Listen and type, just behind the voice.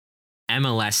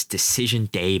MLS Decision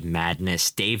Day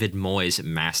Madness, David Moyes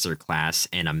Masterclass,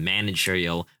 and a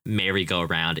managerial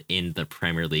merry-go-round in the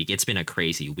Premier League. It's been a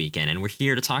crazy weekend, and we're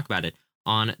here to talk about it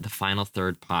on the Final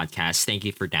Third podcast. Thank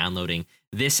you for downloading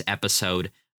this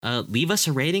episode. Leave us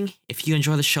a rating if you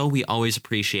enjoy the show. We always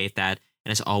appreciate that.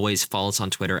 And as always, follow us on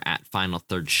Twitter at Final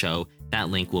Third Show. That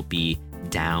link will be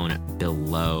down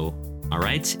below. All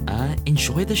right,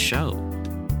 enjoy the show.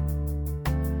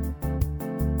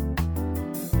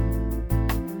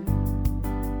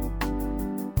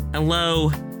 Hello,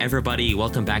 everybody.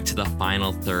 Welcome back to the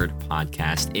Final Third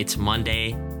podcast. It's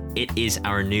Monday. It is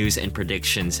our news and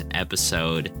predictions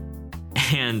episode.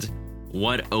 And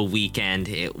what a weekend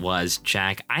it was,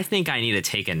 Jack. I think I need to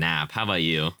take a nap. How about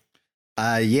you?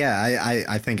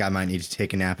 I think I might need to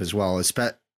take a nap as well,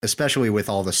 especially with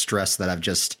all the stress that I've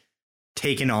just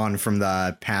taken on from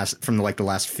the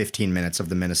last 15 minutes of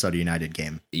the Minnesota United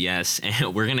game. Yes,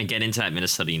 and we're going to get into that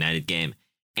Minnesota United game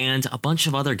and a bunch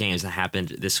of other games that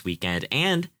happened this weekend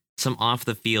and some off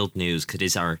the field news, because it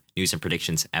is our news and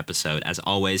predictions episode. As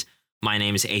always, my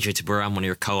name is AJ Tabura. I'm one of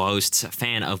your co-hosts, a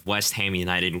fan of West Ham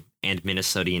United and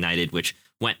Minnesota United, which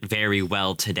went very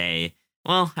well today.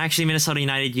 Well, actually, Minnesota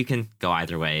United, you can go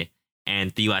either way.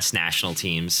 And the U.S. national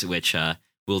teams, which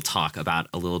we'll talk about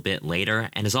a little bit later.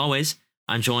 And as always,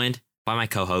 I'm joined by my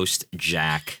co-host,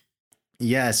 Jack.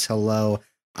 Yes, hello.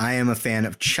 I am a fan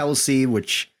of Chelsea,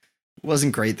 which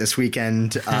wasn't great this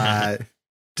weekend,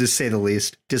 to say the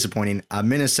least. Disappointing.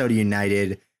 Minnesota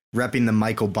United repping the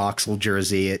Michael Boxall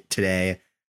jersey today,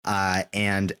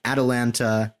 and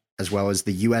Atalanta, as well as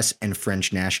the U.S. and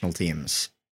French national teams.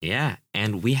 Yeah,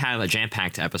 and we have a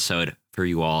jam-packed episode for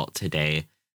you all today.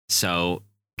 So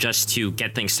just to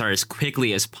get things started as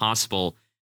quickly as possible,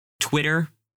 Twitter,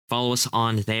 follow us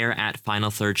on there at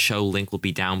Final Third Show. Link will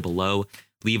be down below.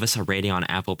 Leave us a rating on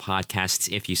Apple Podcasts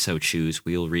if you so choose.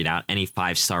 We will read out any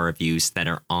 5-star reviews that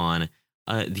are on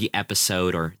the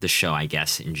episode or the show, I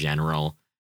guess, in general.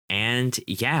 And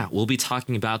yeah, we'll be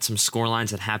talking about some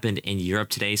scorelines that happened in Europe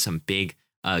today, some big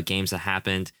games that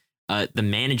happened. The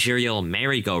managerial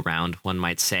merry-go-round, one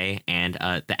might say, and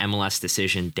the MLS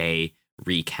Decision Day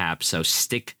recap. So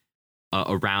stick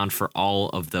around for all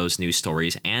of those news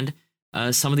stories and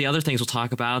some of the other things we'll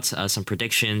talk about, some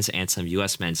predictions and some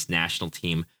U.S. men's national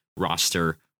team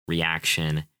roster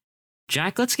reaction.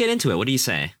 Jack, let's get into it. What do you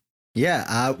say?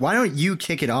 Yeah, why don't you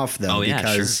kick it off, though? Oh, yeah,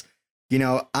 because, sure. You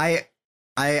know, I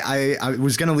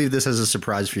was going to leave this as a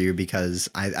surprise for you because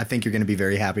I think you're going to be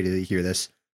very happy to hear this.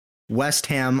 West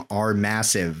Ham are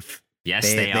massive. Yes,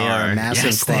 they are a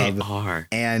massive club. They are.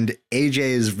 And AJ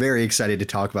is very excited to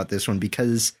talk about this one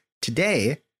because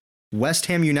today, West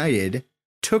Ham United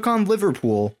took on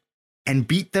Liverpool and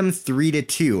beat them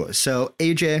 3-2. So,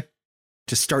 AJ,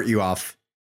 to start you off,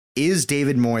 is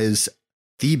David Moyes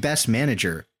the best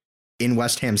manager in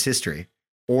West Ham's history?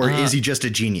 Or is he just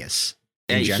a genius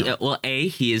in general?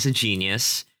 He is a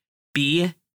genius.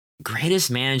 B, greatest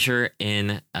manager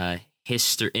in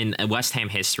history, in West Ham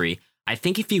history. I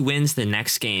think if he wins the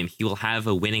next game, he will have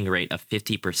a winning rate of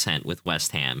 50% with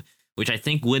West Ham, which I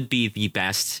think would be the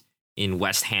best in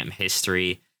West Ham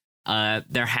history.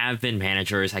 There have been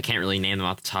managers, I can't really name them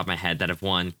off the top of my head, that have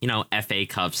won, FA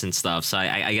Cups and stuff. So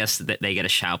I guess that they get a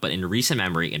shout. But in recent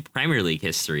memory, in Premier League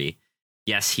history,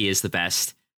 yes, he is the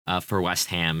best for West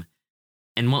Ham.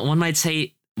 And one might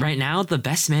say right now, the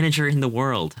best manager in the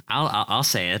world. I'll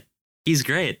say it. He's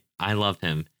great. I love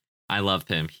him.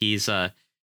 He's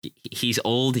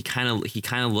old. He kind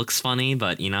of looks funny,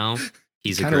 but he's a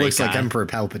great guy. Kind of looks like Emperor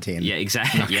Palpatine. Yeah,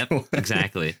 exactly. Yep,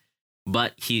 exactly.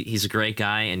 But he's a great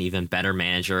guy, an even better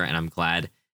manager, and I'm glad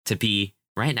to be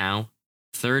right now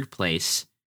third place,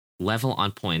 level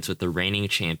on points with the reigning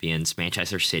champions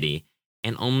Manchester City,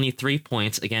 and only 3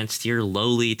 points against your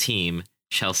lowly team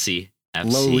Chelsea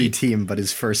FC. Lowly team, but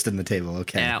is first in the table.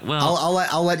 Okay. Yeah, well,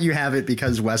 I'll let you have it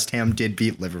because West Ham did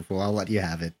beat Liverpool. I'll let you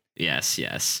have it.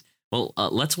 Yes. Well,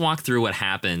 let's walk through what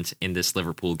happened in this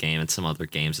Liverpool game and some other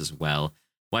games as well.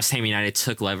 West Ham United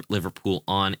took Liverpool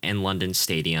on in London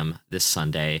Stadium this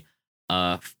Sunday.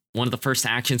 One of the first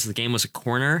actions of the game was a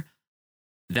corner.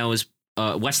 That was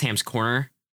West Ham's corner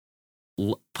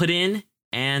put in,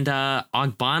 and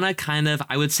Ogbonna kind of,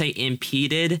 I would say,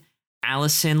 impeded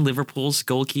Alisson, Liverpool's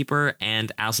goalkeeper,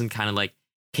 and Alisson kind of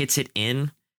hits it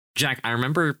in. Jack, I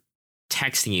remember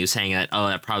texting you saying that,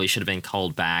 that probably should have been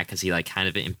called back because he kind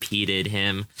of impeded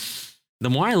him. The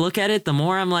more I look at it, the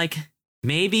more I'm like,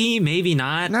 maybe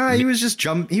not. No, he was just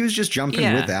jumping with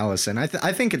Alisson.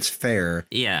 I think it's fair.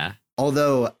 Yeah.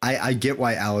 Although I get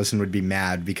why Alisson would be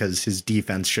mad because his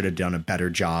defense should have done a better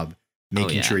job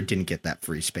making sure he didn't get that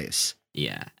free space.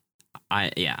 Yeah.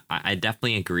 I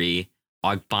definitely agree.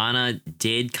 Ogbonna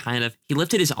did he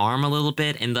lifted his arm a little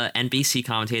bit, and the NBC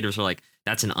commentators were like,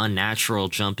 that's an unnatural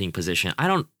jumping position. I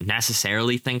don't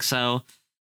necessarily think so.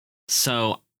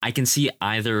 So I can see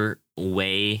either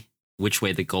way, which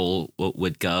way the goal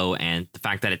would go. And the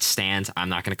fact that it stands, I'm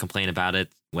not going to complain about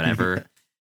it. Whatever.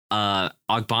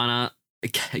 Ogbonna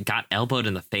got elbowed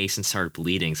in the face and started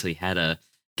bleeding, so he had to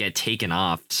get taken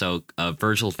off. So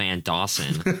Virgil van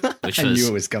Dawson, which I knew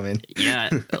it was coming. Yeah,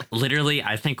 literally,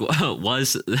 I think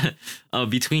was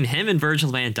between him and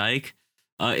Virgil van Dijk.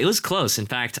 It was close. In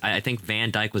fact, I think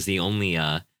Van Dijk was the only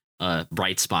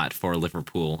bright spot for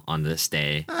Liverpool on this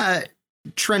day.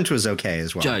 Trent was okay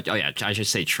as well. Oh yeah, I should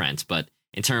say Trent. But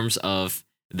in terms of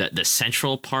the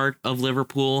central part of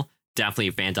Liverpool, definitely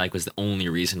Van Dijk was the only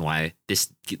reason why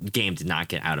this game did not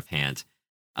get out of hand.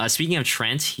 Speaking of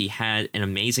Trent, he had an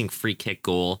amazing free kick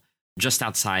goal just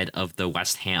outside of the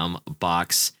West Ham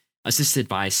box, assisted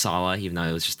by Salah, even though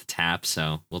it was just a tap.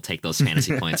 So we'll take those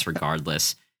fantasy points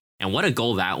regardless. And what a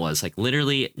goal that was. Like,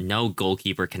 literally no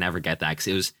goalkeeper can ever get that, because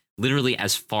it was literally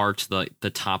as far to the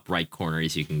top right corner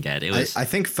as you can get. It was. I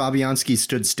think Fabianski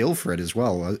stood still for it as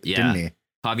well, didn't he?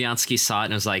 Fabianski saw it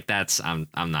and was like, I'm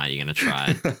not even going to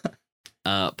try.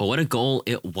 But what a goal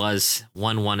it was.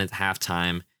 1-1 at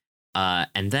halftime.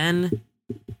 And then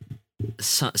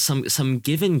some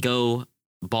give and go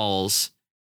balls.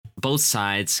 Both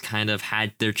sides kind of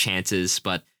had their chances,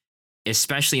 but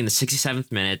especially in the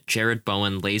 67th minute, Jared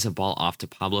Bowen lays a ball off to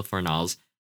Pablo Fornals,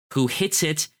 who hits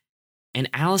it. And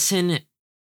Allison,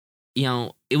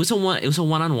 it was a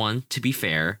one-on-one, to be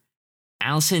fair.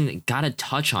 Allison got a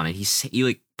touch on it. He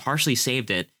like partially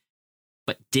saved it,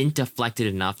 but didn't deflect it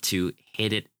enough to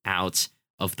hit it out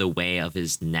of the way of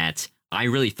his net. I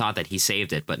really thought that he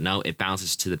saved it, but no, it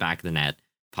bounces to the back of the net.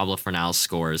 Pablo Fornals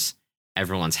scores.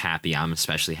 Everyone's happy. I'm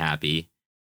especially happy.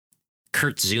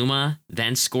 Kurt Zuma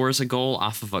then scores a goal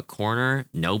off of a corner.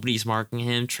 Nobody's marking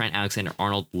him. Trent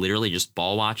Alexander-Arnold literally just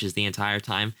ball watches the entire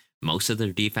time. Most of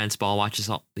their defense ball watches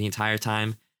the entire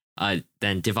time.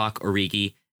 Then Divock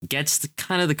Origi gets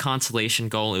the consolation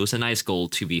goal. It was a nice goal,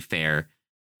 to be fair.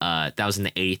 That was in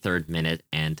the 83rd minute,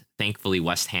 and thankfully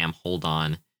West Ham hold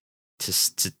on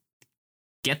to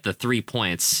get the 3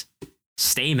 points,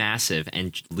 stay massive,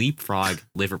 and leapfrog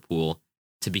Liverpool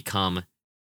to become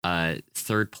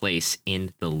third place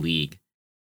in the league.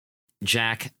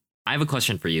 Jack, I have a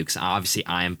question for you, because obviously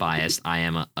I am biased. I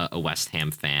am a West Ham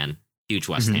fan, huge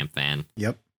West Ham fan.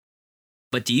 Yep.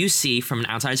 But do you see, from an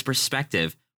outsider's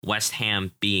perspective, West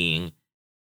Ham being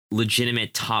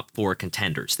legitimate top 4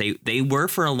 contenders? They were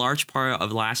for a large part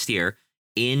of last year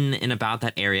in and about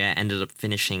that area, ended up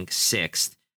finishing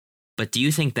 6th. But do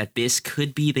you think that this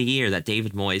could be the year that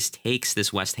David Moyes takes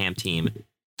this West Ham team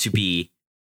to be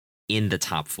in the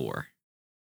top 4?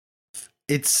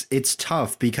 It's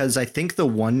tough, because I think the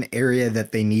one area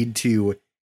that they need to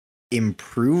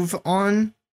improve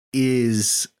on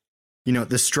is,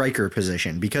 the striker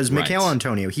position, because Mikel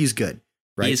Antonio, he's good,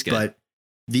 right? He's good. But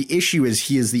the issue is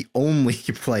he is the only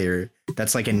player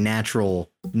that's like a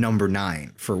natural number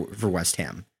 9 for West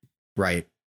Ham, right?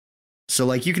 So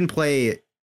like you can play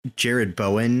Jared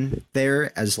Bowen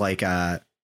there as like a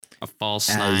false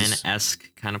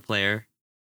 9-esque kind of player.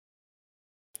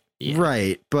 Yeah.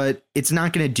 Right, but it's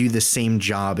not going to do the same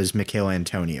job as Mikel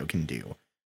Antonio can do.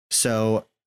 So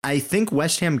I think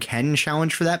West Ham can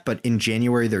challenge for that, but in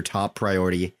January, their top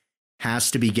priority has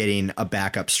to be getting a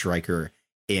backup striker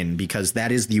in, because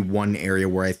that is the one area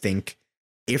where I think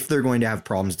if they're going to have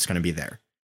problems, it's going to be there.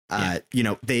 Yeah.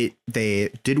 They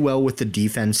did well with the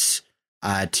defense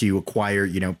to acquire,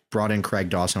 brought in Craig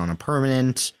Dawson on a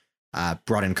permanent,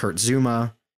 brought in Kurt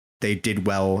Zuma. They did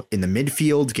well in the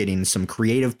midfield, getting some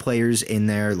creative players in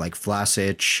there like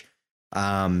Vlasic.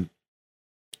 And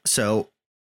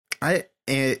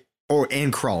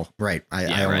Krul, right?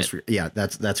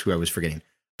 That's who I was forgetting.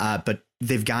 But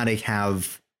they've got to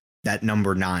have that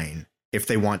number 9 if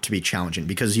they want to be challenging,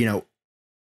 because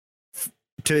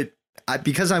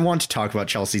because I want to talk about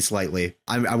Chelsea slightly.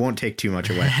 I won't take too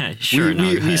much away. Sure,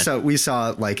 we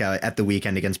saw like at the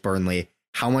weekend against Burnley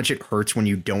how much it hurts when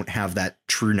you don't have that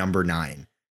true number 9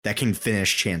 that can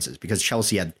finish chances, because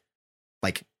Chelsea had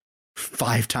like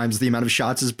 5 times the amount of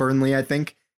shots as Burnley, I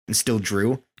think, and still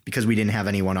drew because we didn't have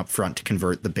anyone up front to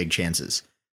convert the big chances.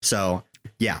 So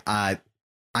yeah, I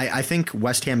think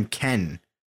West Ham can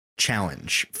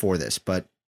challenge for this, but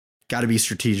got to be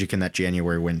strategic in that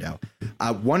January window.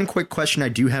 One quick question I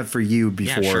do have for you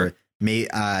before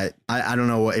I don't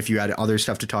know if you had other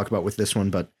stuff to talk about with this one,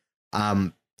 but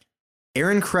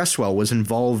Aaron Cresswell was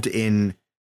involved in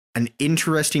an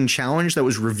interesting challenge that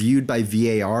was reviewed by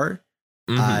VAR.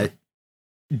 Mm-hmm.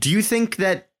 Do you think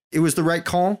that it was the right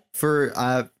call for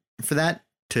that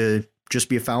to just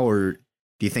be a foul, or do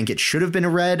you think it should have been a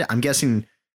red? I'm guessing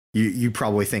you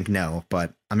probably think no,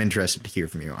 but I'm interested to hear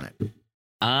from you on it.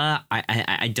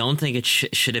 I don't think it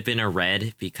should have been a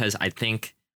red, because I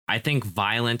think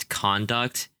violent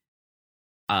conduct.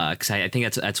 Because I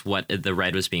think that's what the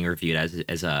red was being reviewed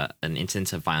as an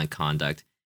instance of violent conduct.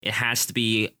 It has to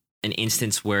be an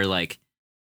instance where like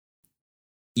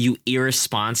you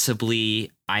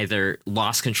irresponsibly either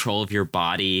lost control of your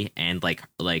body and like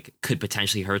could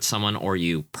potentially hurt someone, or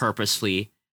you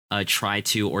purposely try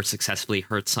to or successfully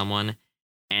hurt someone.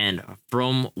 And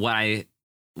from what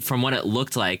it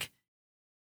looked like,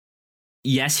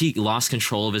 yes, he lost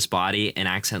control of his body and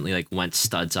accidentally like went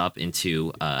studs up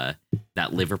into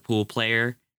that Liverpool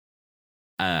player.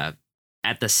 At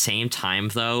the same time,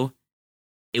 though,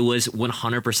 it was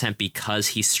 100% because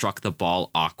he struck the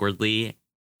ball awkwardly,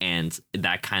 and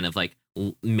that kind of like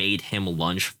made him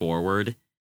lunge forward.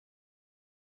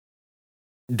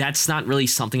 That's not really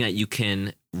something that you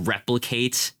can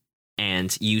replicate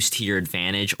and use to your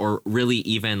advantage, or really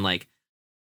even like,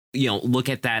 you know, look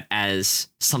at that as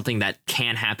something that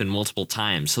can happen multiple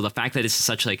times. So the fact that this is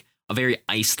such like a very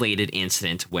isolated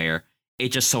incident where it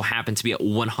just so happened to be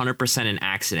 100% an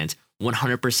accident,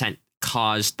 100%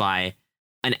 caused by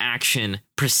an action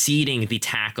preceding the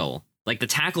tackle. Like the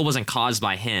tackle wasn't caused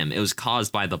by him, it was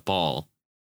caused by the ball.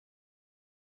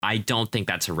 I don't think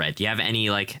that's a red. Do you have any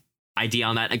like idea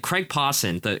on that? And Craig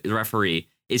Pawson, the referee,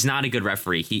 is not a good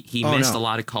referee. He missed a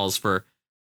lot of calls for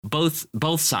both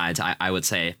sides, I would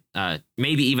say.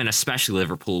 Maybe even especially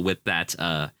Liverpool with that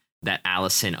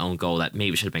Alisson own goal that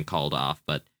maybe should have been called off.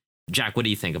 But Jack, what do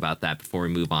you think about that before we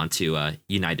move on to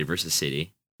United versus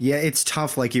City? Yeah, it's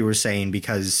tough, like you were saying,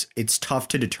 because it's tough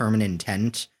to determine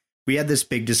intent. We had this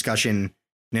big discussion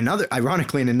in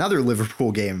another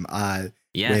Liverpool game.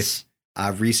 Yes.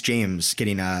 With Reece James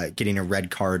getting a red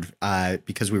card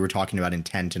because we were talking about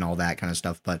intent and all that kind of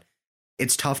stuff. But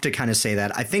it's tough to kind of say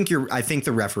that. I think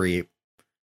the referee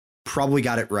probably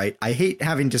got it right. I hate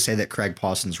having to say that Craig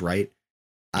Pawson's right.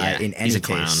 In any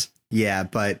case. Yeah,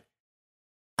 but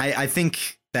I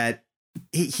think that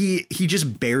he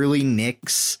just barely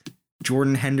nicks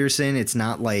Jordan Henderson. It's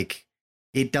not like,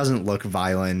 it doesn't look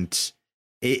violent.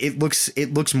 It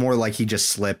looks more like he just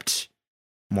slipped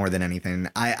more than anything.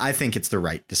 I think it's the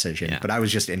right decision, but I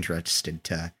was just interested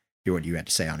to hear what you had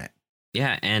to say on it.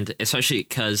 Yeah, and especially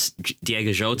because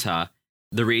Diego Jota,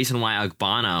 the reason why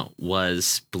Ogbonna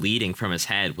was bleeding from his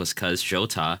head was because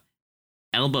Jota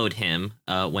elbowed him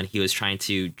when he was trying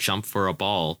to jump for a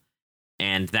ball,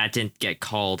 and that didn't get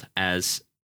called as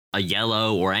a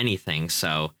yellow or anything.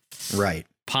 So right,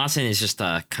 Pawson is just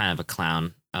a kind of a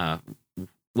clown,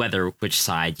 whether which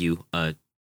side you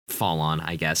fall on,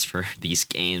 I guess, for these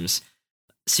games.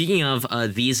 Speaking of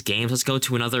these games, let's go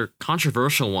to another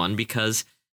controversial one, because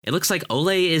it looks like Ole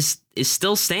is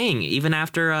still staying even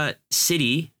after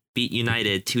City beat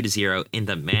United 2-0 in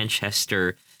the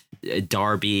Manchester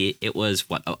derby. It was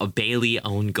a Bailey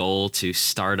own goal to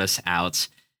start us out.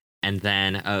 And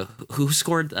then who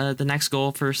scored the next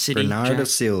goal for City? Bernardo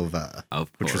Silva,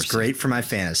 which was great for my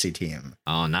fantasy team.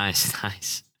 Oh,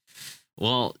 nice.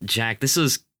 Well, Jack, this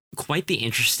was quite the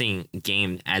interesting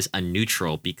game as a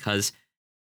neutral, because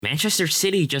Manchester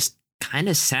City just kind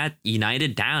of sat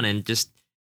United down and just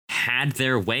had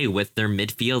their way with their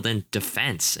midfield and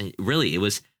defense. And really, it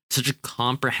was such a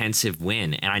comprehensive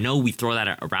win. And I know we throw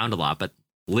that around a lot, but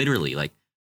literally, like,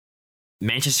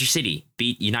 Manchester City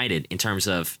beat United in terms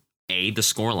of A, the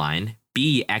scoreline,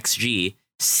 B, XG,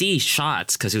 C,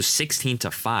 shots, because it was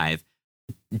 16-5,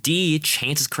 D,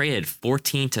 chances created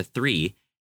 14-3.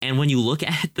 And when you look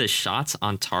at the shots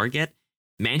on target,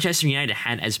 Manchester United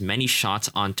had as many shots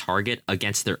on target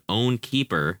against their own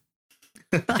keeper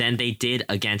than they did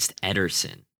against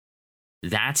Ederson.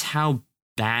 That's how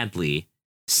badly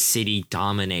City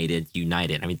dominated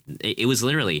United. I mean, it was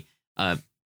literally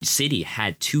City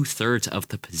had 2/3 of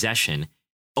the possession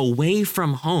away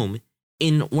from home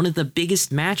in one of the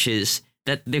biggest matches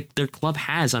that their club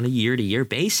has on a year-to-year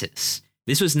basis.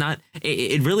 This was not,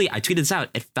 it really, I tweeted this out,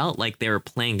 it felt like they were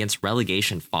playing against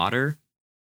relegation fodder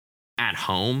at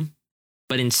home,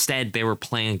 but instead they were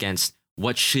playing against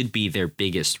what should be their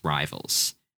biggest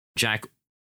rivals. Jack,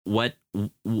 what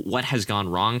has gone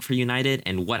wrong for United,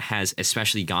 and what has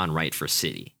especially gone right for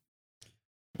City?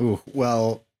 Ooh,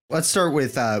 well, let's start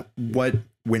with what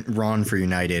went wrong for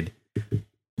United.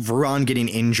 Varane getting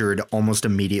injured almost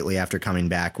immediately after coming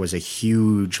back was a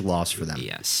huge loss for them.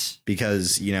 Yes.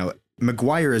 Because,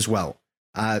 Maguire as well.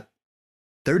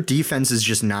 Their defense is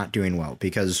just not doing well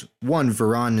because, one,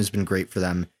 Varane has been great for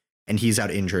them and he's out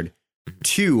injured.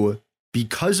 Two,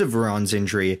 because of Varane's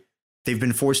injury, they've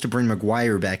been forced to bring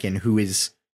Maguire back in, who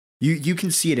is you can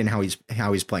see it in how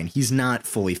he's playing. He's not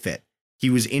fully fit. He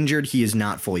was injured. He is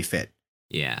not fully fit.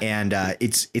 Yeah. And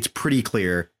it's pretty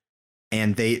clear.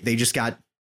 And they just got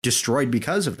destroyed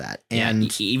because of that.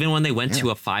 And even when they went to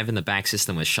a 5 in the back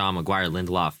system with Shaw, Maguire,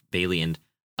 Lindelof, Bailey, and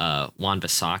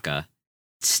Wan-Bissaka,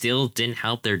 still didn't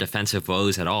help their defensive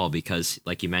woes at all because,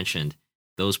 like you mentioned,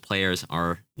 those players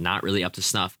are not really up to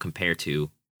snuff compared to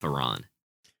Varane.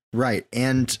 Right.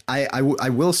 And I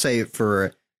will say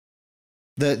for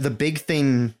the big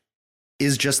thing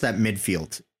is just that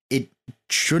midfield. It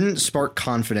shouldn't spark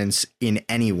confidence in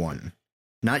anyone,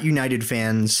 not United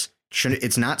fans.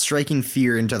 It's not striking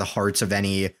fear into the hearts of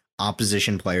any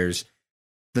opposition players.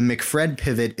 The McFred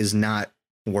pivot is not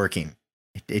working.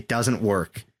 It doesn't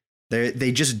work.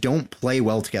 They just don't play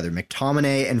well together.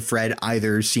 McTominay and Fred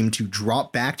either seem to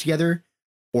drop back together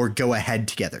or go ahead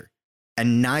together.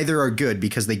 And neither are good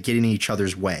because they get in each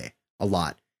other's way a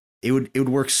lot. It would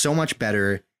work so much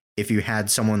better if you had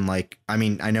someone like, I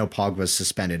mean, I know Pogba's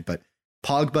suspended, but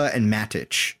Pogba and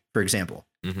Matic, for example,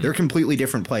 they're completely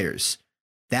different players.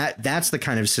 That's the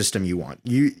kind of system you want.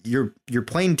 You're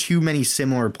playing too many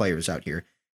similar players out here.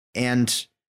 And,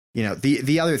 you know,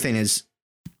 the other thing is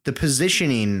the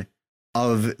positioning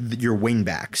of your wing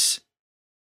backs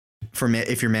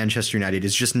if you're Manchester United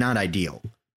is just not ideal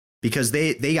because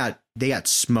they got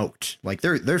smoked. Like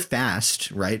they're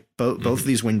fast, right? Both of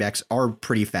these wing backs are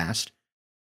pretty fast,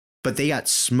 but they got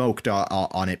smoked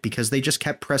on it because they just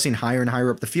kept pressing higher and higher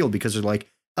up the field because they're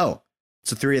like, oh,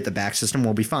 it's a 3 at the back system.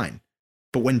 We'll be fine.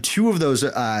 But when 2 of those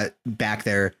back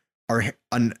there are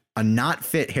a not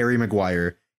fit Harry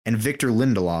Maguire and Victor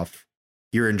Lindelof,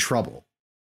 you're in trouble.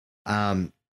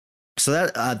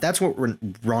 So that's what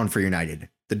went wrong for United.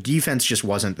 The defense just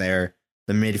wasn't there.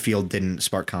 The midfield didn't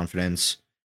spark confidence,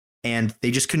 and they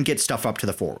just couldn't get stuff up to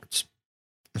the forwards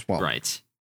as well. Right.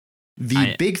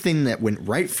 The big thing that went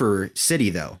right for City,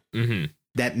 though,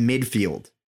 that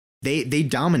midfield, they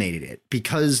dominated it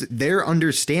because they're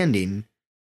understanding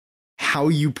how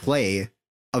you play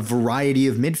a variety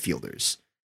of midfielders,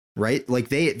 right? Like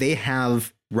they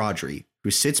have Rodri,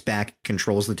 who sits back,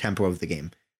 controls the tempo of the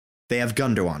game. They have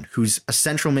Gundogan, who's a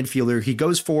central midfielder. He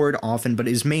goes forward often, but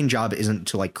his main job isn't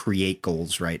to like create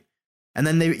goals, right? And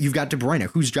then you've got De Bruyne,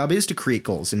 whose job is to create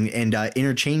goals and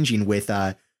interchanging with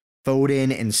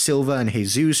Foden and Silva and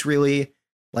Jesus, really.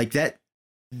 Like that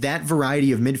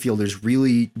variety of midfielders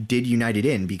really did United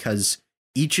in because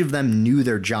each of them knew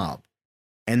their job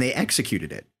and they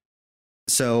executed it.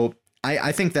 So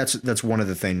I think that's one of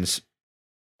the things.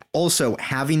 Also,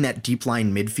 having that deep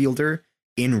line midfielder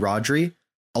in Rodri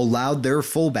allowed their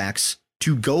fullbacks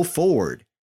to go forward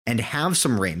and have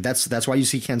some reign. That's why you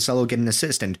see Cancelo get an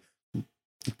assist and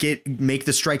make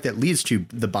the strike that leads to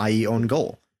the Bailly own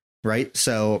goal, right?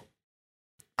 So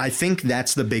I think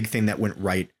that's the big thing that went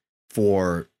right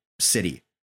for City.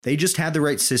 They just had the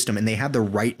right system and they had the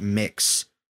right mix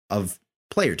of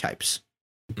player types.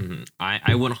 I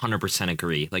 100%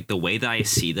 agree. Like the way that I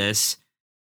see this,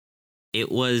 it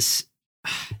was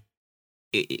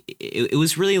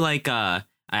really like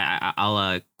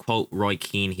I'll quote Roy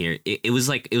Keane here. It was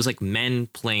like men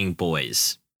playing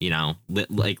boys, you know,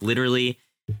 like literally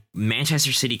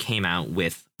Manchester City came out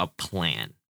with a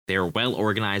plan. They were well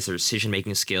organized. Their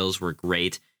decision-making skills were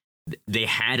great. They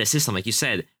had a system, like you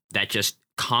said, that just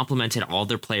complemented all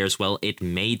their players well. It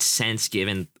made sense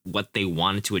given what they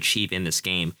wanted to achieve in this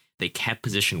game. They kept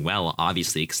position well,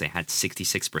 obviously, because they had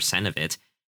 66% of it.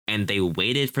 And they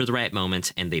waited for the right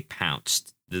moment and they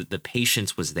pounced. The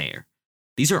patience was there.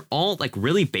 These are all like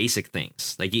really basic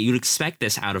things. Like you'd expect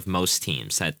this out of most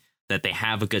teams, that they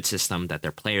have a good system, that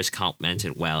their players complement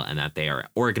it well, and that they are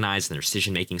organized and their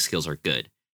decision-making skills are good.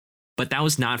 But that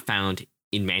was not found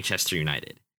in Manchester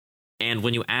United. And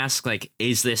when you ask, like,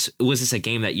 was this a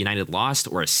game that United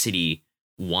lost or a City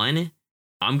won?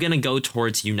 I'm going to go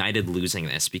towards United losing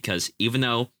this because even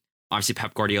though obviously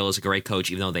Pep Guardiola is a great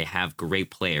coach, even though they have great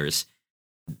players,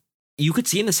 you could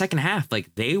see in the second half,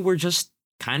 like they were just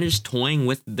kind of just toying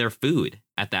with their food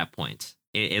at that point.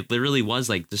 It literally was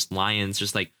like just lions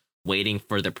just like waiting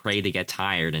for the prey to get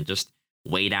tired and just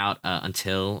wait out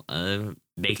until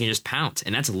they can just pounce.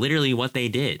 And that's literally what they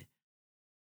did.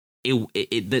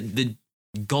 The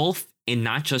gulf in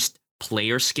not just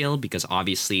player skill, because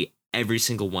obviously every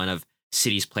single one of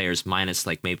City's players minus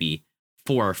like maybe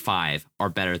 4 or 5 are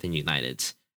better than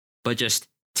United's, but just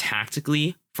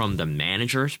tactically from the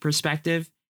manager's perspective,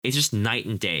 it's just night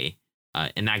and day.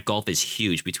 And that gulf is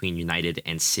huge between United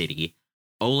and City.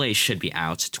 Ole should be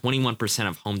out. 21%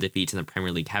 of home defeats in the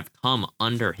Premier League have come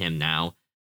under him now.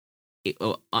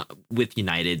 with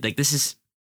United. Like this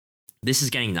is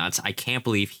getting nuts. I can't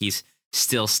believe he's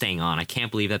still staying on. I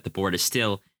can't believe that the board is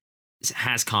still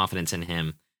has confidence in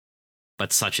him.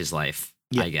 But such is life,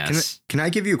 I guess. Can I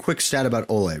give you a quick stat about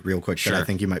Ole real quick Sure. that I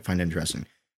think you might find interesting?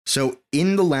 So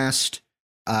in the last,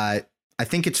 I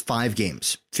think it's 5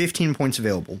 games, 15 points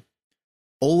available.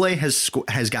 Ole has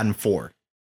gotten 4.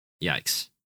 Yikes.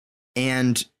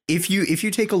 And if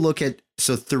you take a look at,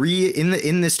 so 3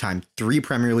 in this time, 3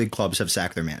 Premier League clubs have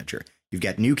sacked their manager. You've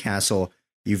got Newcastle,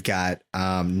 you've got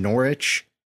Norwich,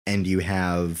 and you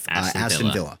have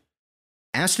Aston Villa.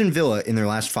 Aston Villa in their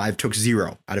last 5 took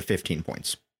 0 out of 15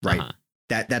 points. Right. Uh-huh.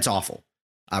 That's awful.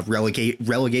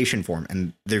 Relegation form,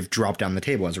 and they've dropped down the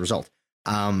table as a result.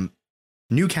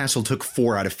 Newcastle took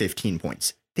 4 out of 15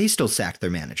 points. They still sacked their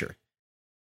manager.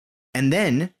 And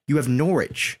then you have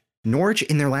Norwich. Norwich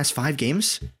in their last 5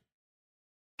 games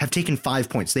have taken 5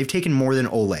 points. They've taken more than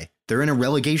Ole. They're in a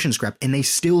relegation scrap, and they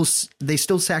still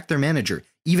sacked their manager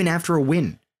even after a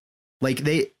win. Like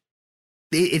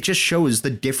it just shows the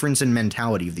difference in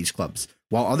mentality of these clubs.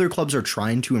 While other clubs are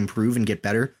trying to improve and get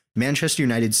better, Manchester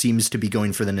United seems to be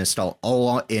going for the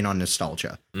all in on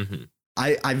nostalgia. Mm-hmm.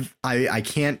 I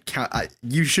can't count.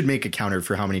 You should make a counter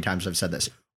for how many times I've said this.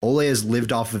 Ole has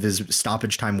lived off of his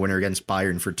stoppage time winner against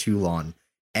Bayern for too long.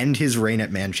 End his reign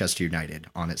at Manchester United.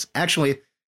 Actually,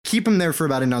 keep him there for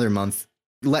about another month.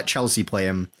 Let Chelsea play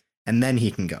him, and then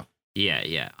he can go.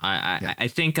 Yeah. I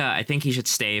think he should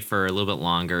stay for a little bit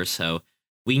longer, so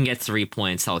we can get 3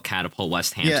 points. That'll catapult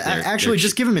West Ham. Yeah,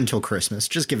 just give him until Christmas.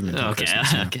 Just give him until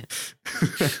Christmas. Okay.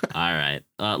 All right.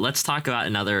 Let's talk about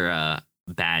another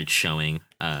bad showing.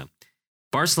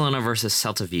 Barcelona versus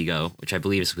Celta Vigo, which I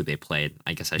believe is who they played.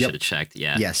 I guess I should have checked.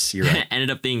 Yeah. Yes, you're right. Ended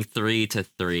up being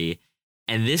 3-3,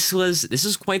 and this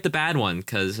was quite the bad one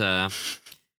because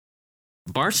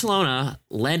Barcelona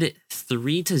led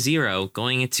 3-0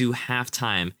 going into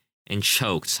halftime and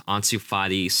choked. Ansu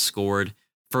Fati scored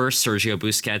first. Sergio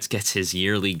Busquets gets his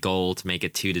yearly goal to make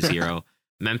it 2-0.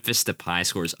 Memphis Depay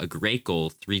scores a great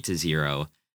goal, 3-0.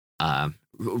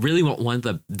 Really one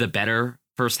of the better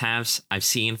first halves I've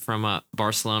seen from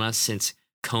Barcelona since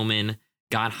Koeman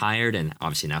got hired and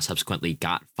obviously now subsequently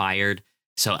got fired.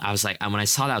 So I was like, when I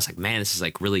saw that, I was like, man, this is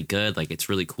like really good. Like it's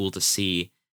really cool to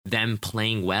see them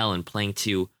playing well and playing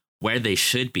to where they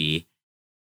should be.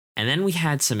 And then we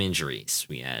had some injuries.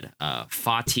 We had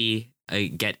Fati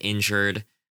get injured.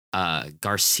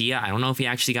 Garcia, I don't know if he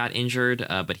actually got injured,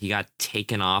 but he got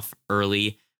taken off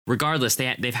early. Regardless,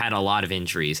 they've had a lot of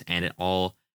injuries, and it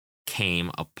all came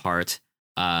apart.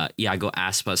 Iago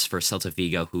Aspas for Celta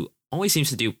Vigo, who always seems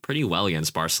to do pretty well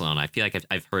against Barcelona. I feel like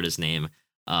I've heard his name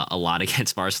a lot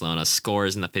against Barcelona.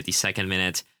 Scores in the 52nd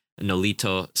minute.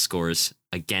 Nolito scores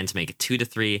again to make it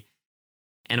 2-3.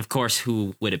 And of course,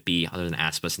 who would it be other than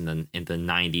Aspas in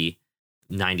the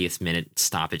 90th minute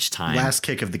stoppage time? Last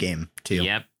kick of the game, too.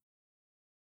 Yep.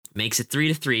 Makes it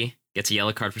 3-3. Gets a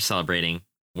yellow card for celebrating.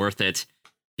 Worth it.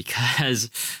 Because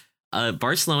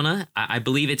Barcelona, I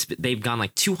believe they've gone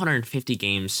like 250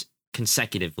 games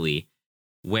consecutively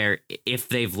where if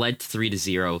they've led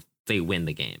 3-0, they win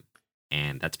the game.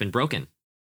 And that's been broken.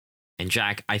 And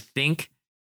Jack, I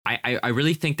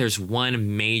really think there's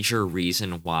one major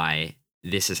reason why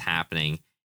this is happening.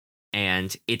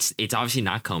 And it's obviously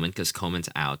not Koeman because Koeman's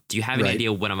out. Do you have any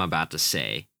idea what I'm about to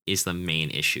say is the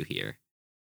main issue here?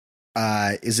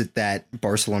 Is it that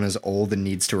Barcelona's old and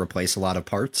needs to replace a lot of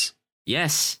parts?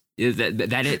 Yes,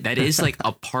 that is like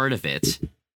a part of it.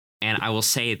 And I will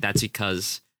say that's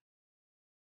because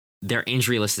their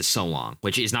injury list is so long,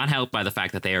 which is not helped by the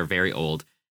fact that they are very old.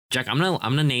 Jack, I'm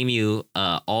gonna name you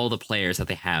all the players that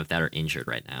they have that are injured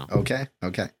right now. Okay.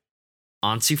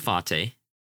 Ansu Fati,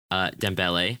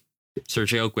 Dembele,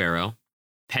 Sergio Aguero,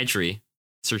 Pedri,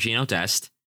 Sergino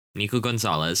Dest, Nico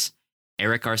Gonzalez,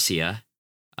 Eric Garcia,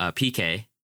 Piqué,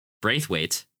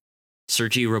 Braithwaite,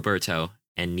 Sergi Roberto,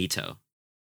 and Nito.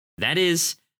 That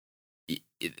is,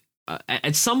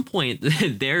 at some point,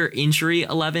 their injury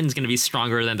 11 is going to be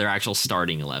stronger than their actual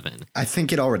starting 11. I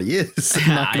think it already is.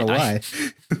 I'm not going to lie.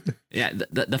 Yeah,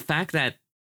 the fact that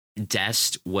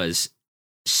Dest was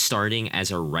starting as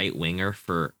a right winger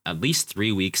for at least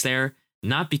 3 weeks there,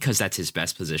 not because that's his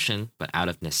best position, but out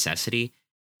of necessity,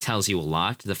 tells you a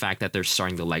lot. The fact that they're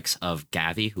starting the likes of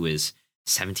Gavi, who is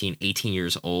 17, 18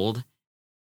 years old,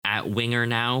 at winger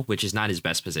now, which is not his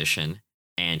best position.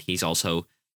 And he's also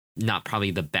not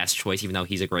probably the best choice, even though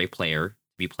he's a great player to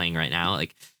be playing right now.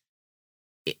 Like,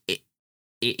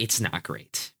 it's not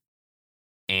great.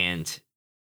 And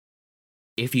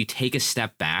if you take a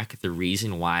step back, the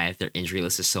reason why their injury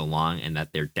list is so long and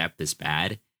that their depth is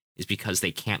bad is because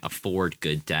they can't afford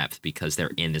good depth because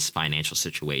they're in this financial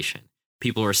situation.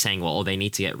 People are saying, well, they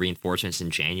need to get reinforcements in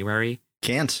January.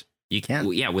 You can't.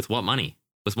 Well, yeah, with what money?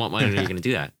 With what money are you going to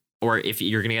do that? Or if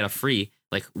you're going to get a free,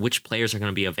 like which players are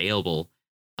going to be available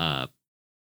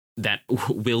that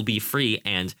will be free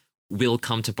and will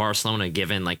come to Barcelona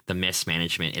given like the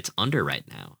mismanagement it's under right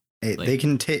now. Hey, like, they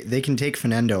can take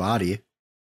Fernando Adi.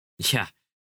 Yeah.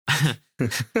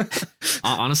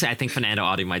 Honestly, I think Fernando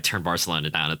Adi might turn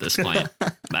Barcelona down at this point.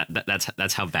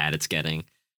 That's how bad it's getting.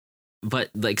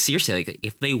 But like seriously, like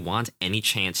if they want any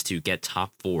chance to get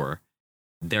top 4,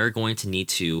 they're going to need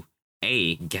to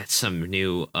get some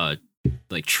new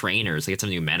like trainers, get some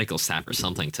new medical staff or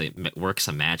something to work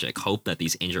some magic. Hope that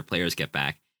these injured players get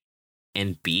back,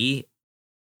 and B,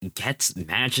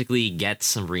 magically get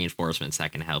some reinforcements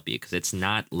that can help you because it's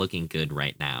not looking good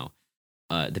right now.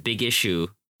 The big issue,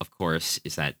 of course,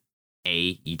 is that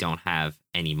A, you don't have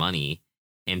any money,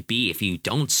 and B, if you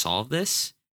don't solve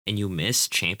this and you miss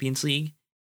Champions League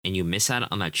and you miss out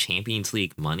on that Champions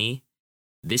League money,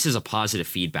 this is a positive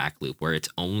feedback loop where it's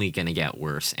only going to get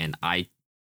worse. And I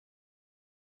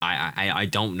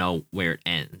don't know where it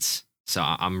ends. So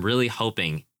I'm really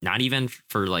hoping, not even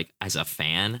for like as a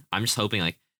fan, I'm just hoping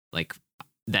like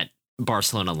that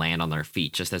Barcelona land on their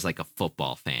feet just as like a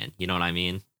football fan. You know what I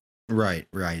mean? Right.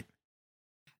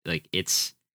 Like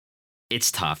it's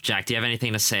tough. Jack, do you have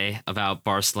anything to say about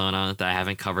Barcelona that I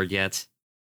haven't covered yet?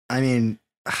 I mean,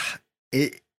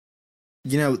 they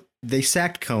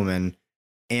sacked Koeman,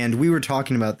 and we were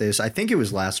talking about this, I think it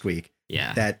was last week.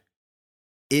 Yeah. That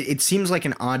it seems like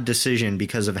an odd decision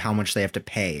because of how much they have to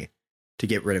pay to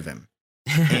get rid of him.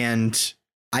 And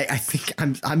I think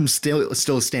I'm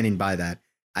still standing by that.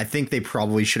 I think they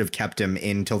probably should have kept him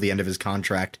until the end of his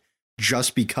contract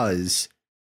just because,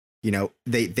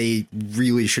 they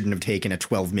really shouldn't have taken a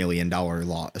 $12 million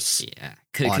loss. Yeah.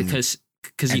 Because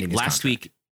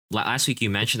last week you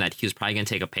mentioned that he was probably going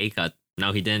to take a pay cut.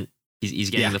 No, he didn't.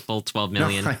 He's getting the full 12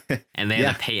 million, no. And they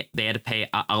had to pay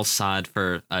Al Saad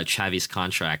for Xavi's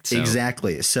contract. So.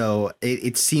 Exactly. So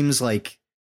it seems like,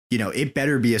 it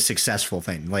better be a successful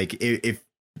thing. Like if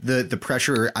the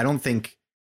pressure, I don't think,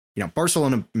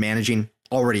 Barcelona managing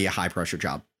already a high pressure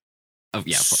job. Oh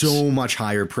yeah. So much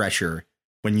higher pressure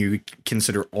when you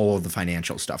consider all of the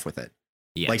financial stuff with it.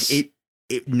 Yes. Like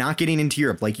it not getting into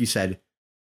Europe, like you said,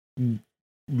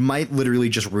 might literally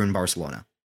just ruin Barcelona.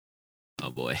 Oh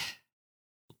boy.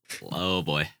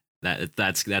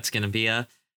 That's going to be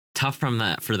tough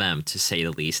for them, to say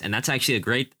the least. And that's actually a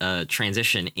great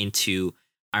transition into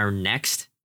our next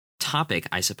topic,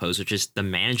 I suppose, which is the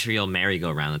managerial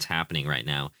merry-go-round that's happening right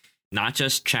now. Not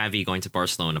just Xavi going to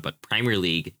Barcelona, but Premier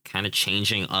League kind of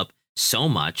changing up so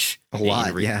much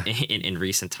in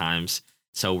recent times.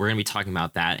 So we're going to be talking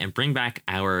about that and bring back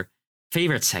our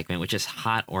favorite segment, which is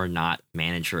Hot or Not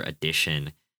Manager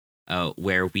Edition.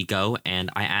 Where we go and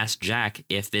I asked Jack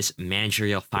if this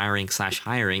managerial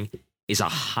firing/hiring is a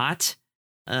hot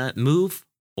move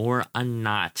or a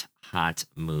not hot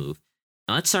move.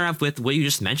 Now, let's start off with what you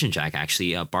just mentioned, Jack,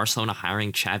 actually. Barcelona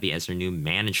hiring Xavi as their new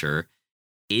manager.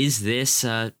 Is this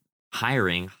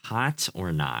hiring hot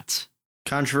or not?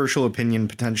 Controversial opinion,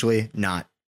 potentially not.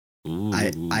 Ooh.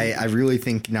 I really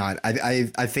think not. I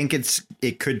think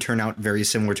it could turn out very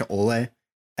similar to Ole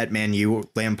at Man U,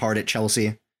 Lampard at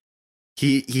Chelsea.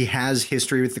 He has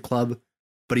history with the club,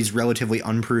 but he's relatively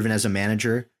unproven as a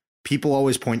manager. People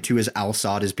always point to his Al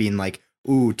Saad as being like,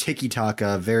 ooh,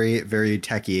 tiki-taka, very, very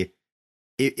techie.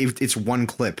 It's one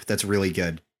clip that's really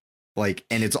good. Like,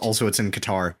 and it's in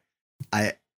Qatar.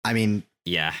 I mean,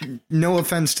 yeah. No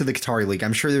offense to the Qatari League.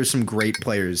 I'm sure there's some great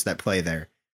players that play there.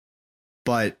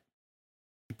 But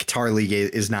Qatar League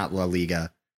is not La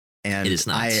Liga. And it is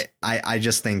not. I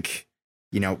just think,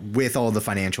 with all the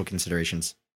financial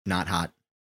considerations, not hot.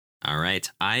 All right.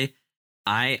 I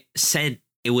said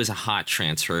it was a hot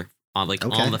transfer on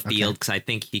the field because I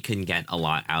think he couldn't get a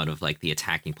lot out of like the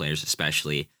attacking players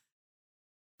especially.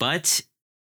 But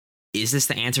is this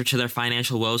the answer to their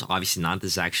financial woes? Obviously not.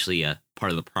 This is actually a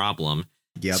part of the problem.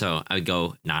 Yep. So I would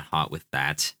go not hot with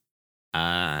that.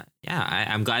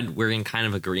 I'm glad we're in kind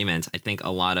of agreement. I think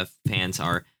a lot of fans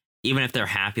are, even if they're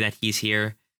happy that he's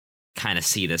here, kind of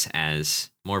see this as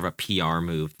more of a PR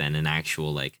move than an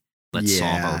actual let's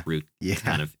solve our root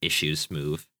kind of issues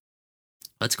move.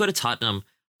 Let's go to Tottenham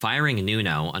firing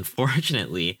Nuno.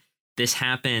 Unfortunately, this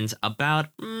happened about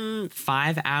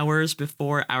 5 hours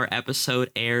before our episode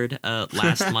aired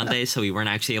last Monday, so we weren't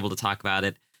actually able to talk about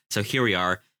it. So here we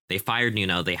are. They fired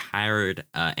Nuno. They hired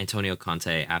Antonio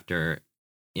Conte after,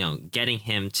 getting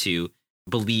him to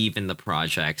believe in the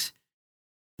project.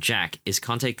 Jack, is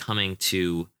Conte coming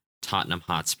to Tottenham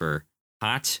Hotspur,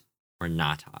 hot or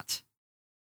not hot?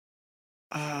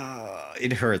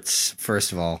 It hurts.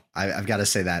 First of all, I've got to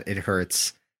say that it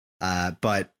hurts.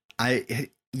 But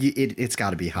it's got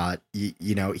to be hot.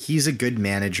 You know, he's a good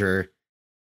manager.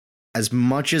 As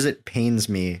much as it pains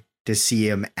me to see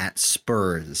him at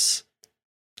Spurs,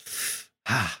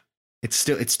 it's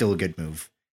still a good move.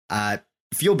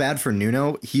 Feel bad for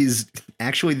Nuno. He's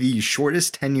actually the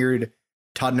shortest tenured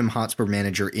Tottenham Hotspur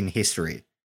manager in history,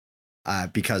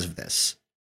 because of this.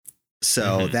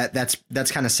 So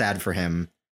that's kind of sad for him.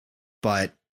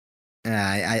 But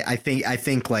I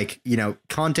think like, you know,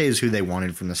 Conte is who they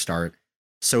wanted from the start,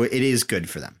 so it is good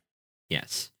for them.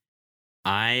 Yes,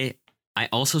 I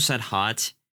also said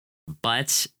hot,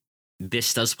 but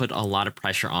this does put a lot of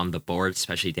pressure on the board,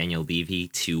 especially Daniel Levy,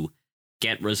 to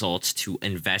get results, to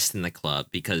invest in the club,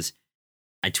 because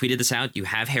I tweeted this out. You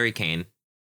have Harry Kane,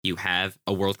 you have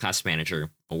a world-class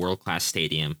manager, a world-class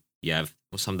stadium, you have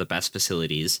some of the best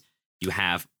facilities, you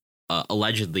have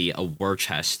allegedly a war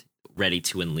chest ready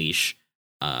to unleash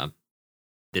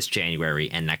this January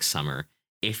and next summer.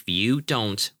 If you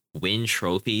don't win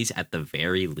trophies at the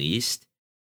very least,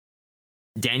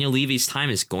 Daniel Levy's time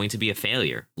is going to be a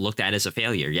failure, looked at as a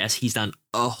failure. Yes, he's done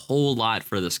a whole lot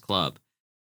for this club,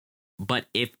 but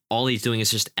if all he's doing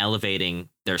is just elevating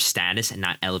their status and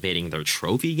not elevating their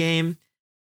trophy game,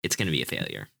 it's going to be a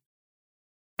failure.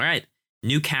 All right,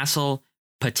 Newcastle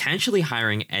potentially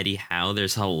hiring Eddie Howe.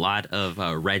 There's a lot of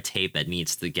red tape that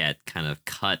needs to get kind of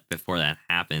cut before that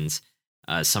happens.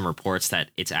 Some reports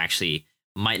that it's actually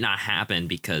might not happen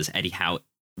because Eddie Howe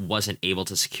wasn't able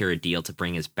to secure a deal to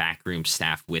bring his backroom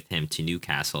staff with him to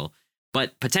Newcastle.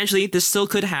 But potentially this still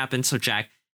could happen. So Jack,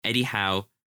 Eddie Howe,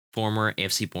 former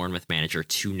AFC Bournemouth manager,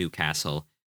 to Newcastle.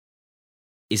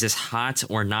 Is this hot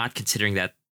or not, considering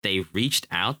that they reached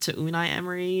out to Unai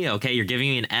Emery? Okay, you're giving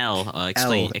me an L.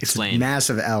 Explain. It's a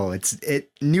massive L.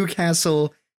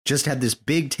 Newcastle just had this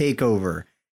big takeover,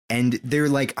 and they're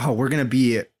like, oh, we're going to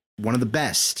be one of the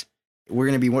best. We're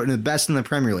going to be one of the best in the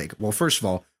Premier League. Well, first of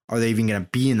all, are they even going to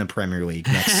be in the Premier League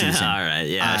next season? All right,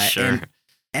 yeah, sure. And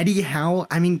Eddie Howe,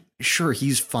 I mean, sure,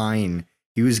 he's fine.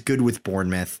 He was good with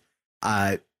Bournemouth,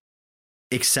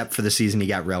 except for the season he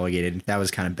got relegated. That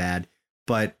was kind of bad.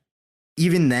 But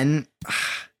even then,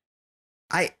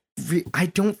 I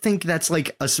don't think that's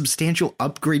like a substantial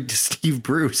upgrade to Steve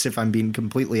Bruce, if I'm being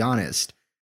completely honest.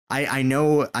 I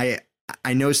know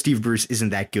Steve Bruce isn't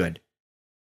that good,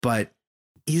 but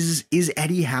is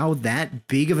Eddie Howe that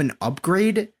big of an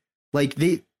upgrade? Like,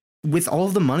 with all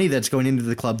of the money that's going into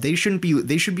the club, they should be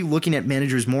looking at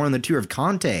managers more on the tier of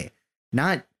Conte,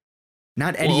 not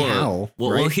Eddie Howe.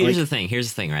 Well, right? Here's the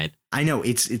thing, right? I know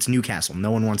it's Newcastle.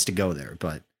 No one wants to go there,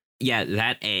 but yeah,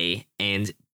 that A,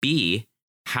 and B,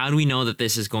 how do we know that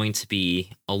this is going to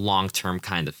be a long-term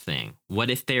kind of thing? What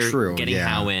if they're getting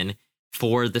Howe in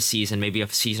for the season, maybe a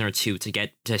season or two,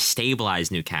 to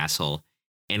stabilize Newcastle,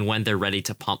 and when they're ready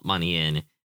to pump money in,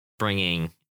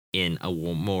 bringing in a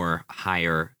more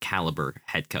higher caliber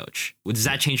head coach? Does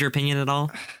that change your opinion at all?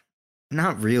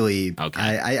 Not really.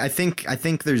 Okay. I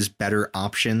think there's better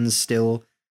options still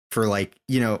for, like,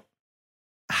 you know,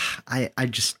 I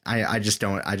just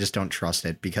don't trust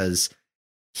it, because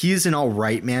he's an all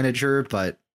right manager,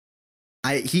 but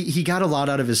he got a lot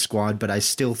out of his squad, but I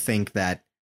still think that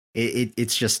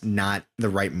it's just not the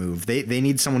right move. They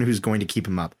need someone who's going to keep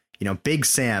him up. You know, Big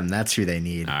Sam, that's who they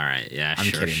need. All right. Yeah,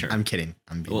 I'm kidding.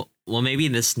 Well, maybe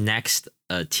this next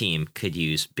team could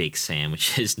use Big Sam,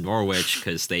 which is Norwich,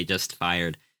 because they just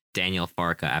fired Daniel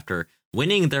Farke after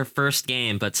winning their first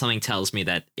game. But something tells me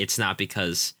that it's not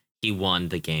because he won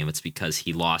the game. It's because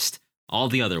he lost all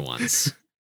the other ones.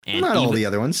 And not all the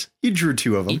other ones. He drew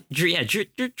two of them. Drew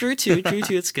two.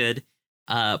 It's good.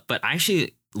 But I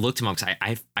actually looked him up because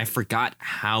I forgot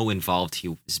how involved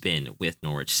he's been with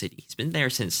Norwich City. He's been there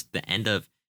since the end of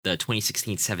the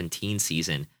 2016-17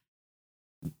 season.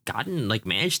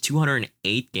 Managed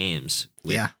 208 games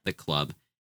with the club,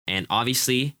 and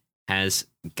obviously has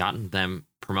gotten them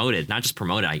promoted. Not just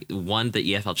promoted, I won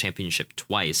the EFL Championship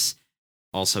twice.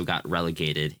 Also got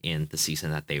relegated in the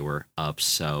season that they were up.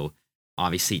 So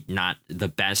obviously not the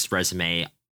best resume.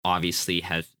 Obviously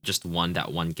has just won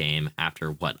that one game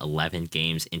after 11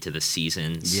 games into the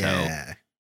season. Yeah. So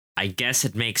I guess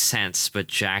it makes sense. But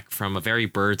Jack, from a very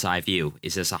bird's eye view,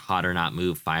 is this a hot or not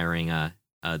move, firing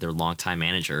their longtime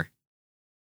manager?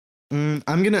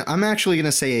 I'm actually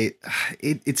gonna say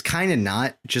it's kind of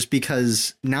not, just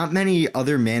because not many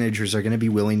other managers are going to be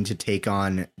willing to take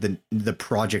on the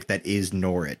project that is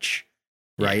Norwich,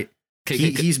 right?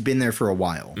 He's been there for a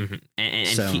while. Mm-hmm. And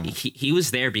so. he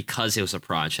was there because it was a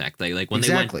project. Like when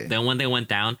exactly. when they went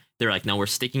down, they're like, no, we're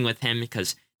sticking with him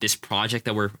because this project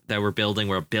that we're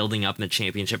building up in the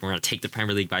championship. We're going to take the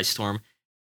Premier League by storm.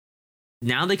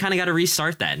 Now they kind of got to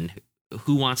restart that, and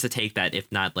who wants to take that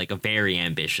if not like a very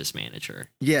ambitious manager?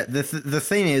 Yeah, the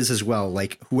thing is as well,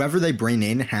 like whoever they bring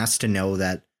in has to know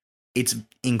that it's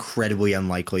incredibly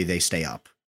unlikely they stay up.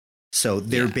 So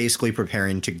they're basically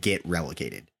preparing to get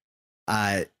relegated.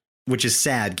 Which is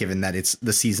sad given that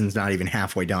the season's not even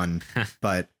halfway done,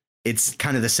 but it's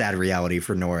kind of the sad reality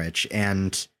for Norwich.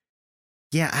 And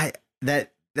yeah,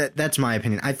 that's my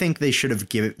opinion. I think they should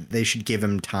give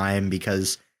him time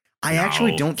because I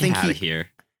actually don't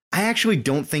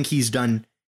think he's done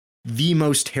the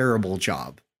most terrible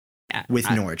job with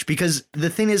Norwich, because the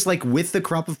thing is, like, with the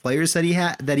crop of players that he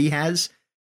has,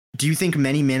 do you think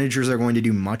many managers are going to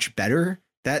do much better?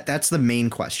 That's the main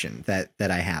question that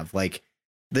I have. Like,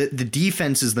 the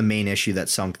defense is the main issue that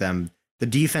sunk them. The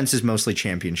defense is mostly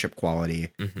championship quality.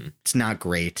 Mm-hmm. It's not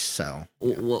great. So,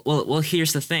 well,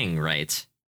 here's the thing, right?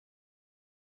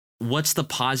 What's the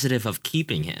positive of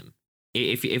keeping him?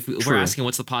 If we're asking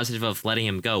what's the positive of letting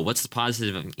him go, what's the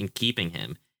positive in keeping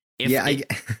him?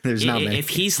 There's not many. If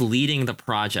he's leading the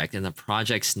project and the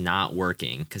project's not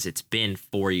working because it's been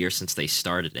 4 years since they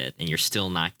started it and you're still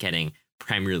not getting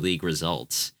Premier League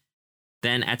results,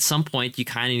 then at some point you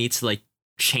kind of need to like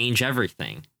change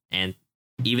everything. And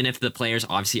even if the players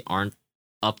obviously aren't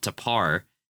up to par,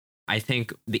 I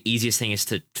think the easiest thing is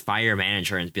to fire a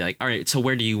manager and be like, all right, so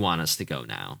where do you want us to go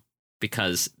now?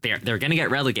 Because they're going to get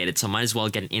relegated, so might as well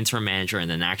get an interim manager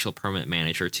and an actual permanent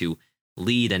manager to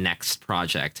lead a next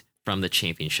project from the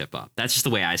championship up. That's just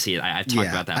the way I see it. I've talked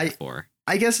about that before.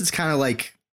 I guess it's kind of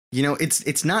like,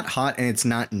 it's not hot and it's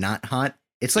not hot.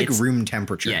 It's like room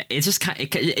temperature. Yeah, it just kind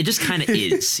of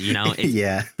is,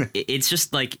 It's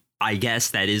just like, I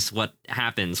guess that is what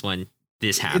happens when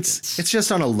this happens. It's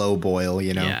just on a low boil,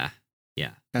 Yeah.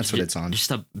 That's what it's on.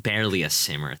 Just barely a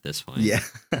simmer at this point. Yeah.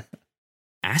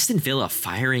 Aston Villa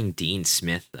firing Dean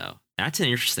Smith, though. That's an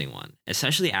interesting one,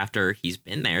 especially after he's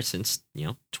been there since,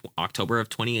 October of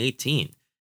 2018.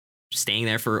 Staying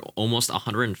there for almost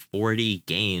 140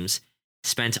 games,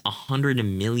 spent 100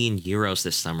 million euros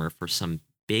this summer for some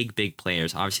big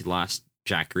players. Obviously lost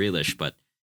Jack Grealish, but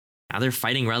now they're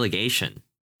fighting relegation.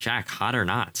 Jack, hot or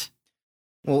not?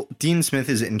 Well, Dean Smith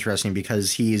is interesting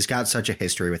because he's got such a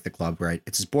history with the club, right?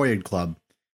 It's his boyhood club.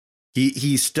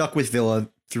 He stuck with Villa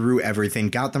through everything,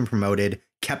 got them promoted,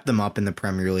 kept them up in the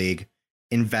Premier League,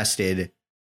 invested.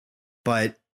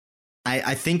 But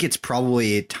I think it's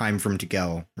probably time for him to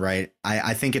go, right?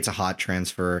 I think it's a hot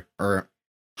transfer or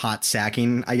hot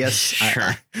sacking, I guess.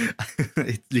 Sure.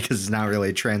 Because it's not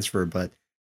really a transfer, but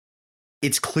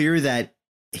it's clear that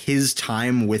his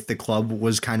time with the club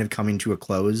was kind of coming to a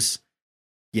close.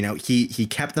 He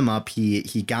kept them up.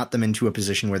 He got them into a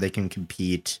position where they can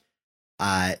compete.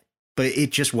 But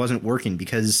it just wasn't working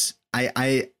because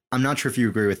I'm not sure if you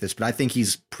agree with this, but I think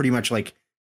he's pretty much like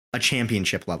a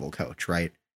championship level coach,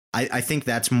 right? I think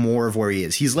that's more of where he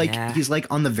is. He's like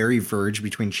on the very verge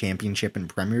between championship and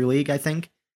Premier League, I think.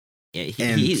 Yeah,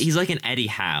 he's like an Eddie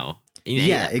Howe.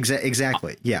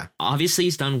 Exactly. Yeah. Obviously,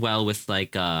 he's done well with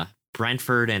like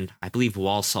Brentford and I believe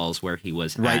Walsall's where he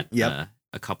was at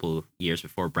a couple years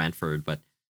before Brentford. But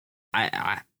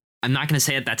I'm not going to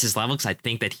say that that's his level because I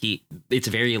think that it's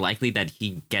very likely that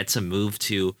he gets a move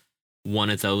to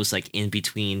one of those like in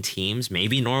between teams,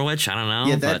 maybe Norwich. I don't know.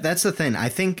 Yeah, that's the thing. I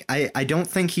think I don't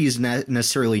think he's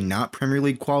necessarily not Premier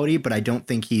League quality, but I don't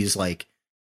think he's like,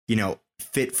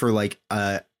 fit for like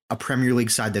a Premier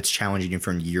League side that's challenging you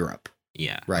from Europe.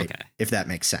 Yeah. Right. Okay. If that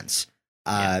makes sense.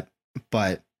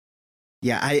 But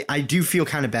yeah, I do feel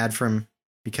kind of bad for him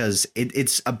because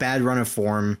it's a bad run of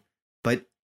form, but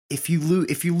if you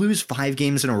lose 5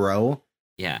 games in a row,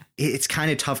 it's kind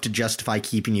of tough to justify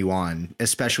keeping you on,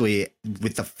 especially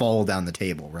with the fall down the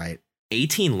table, right?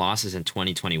 18 losses in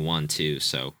 2021 too,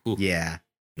 so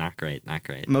not great.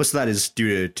 Most of that is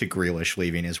due to Grealish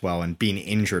leaving as well and being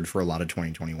injured for a lot of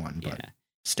 2021, but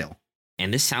still.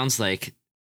 And this sounds like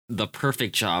the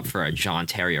perfect job for a John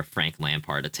Terry or Frank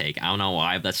Lampard to take. I don't know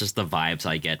why, but that's just the vibes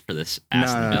I get for this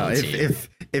Aston Villa team.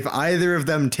 If either of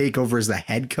them take over as the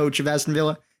head coach of Aston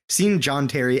Villa, seeing John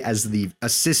Terry as the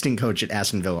assistant coach at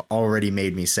Aston Villa already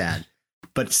made me sad.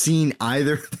 But seeing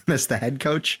either of them as the head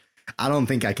coach, I don't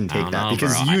think I can take that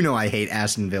because I hate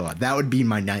Aston Villa. That would be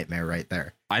my nightmare right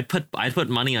there. I'd put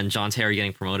money on John Terry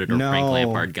getting promoted or Frank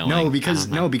Lampard going. No,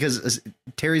 because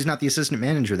Terry's not the assistant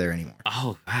manager there anymore.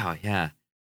 Oh wow, yeah.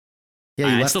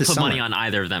 Yeah, I still put money on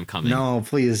either of them coming. No,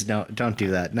 please don't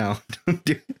do that. No, don't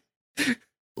do it.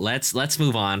 let's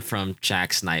move on from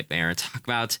Jack's nightmare and talk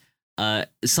about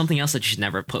something else that you should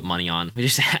never put money on, which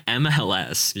is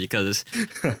MLS, because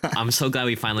I'm so glad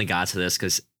we finally got to this,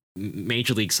 because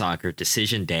Major League Soccer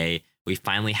decision day, we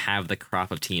finally have the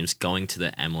crop of teams going to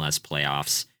the MLS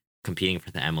playoffs, competing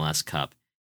for the MLS Cup.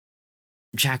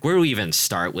 Jack, where do we even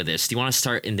start with this? Do you want to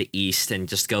start in the East and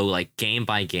just go like game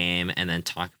by game and then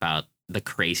talk about the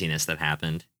craziness that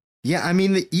happened? Yeah, I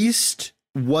mean, the East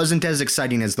wasn't as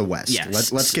exciting as the West.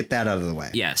 Yes. Let's get that out of the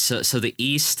way. Yeah, so the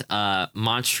East,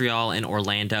 Montreal and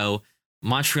Orlando.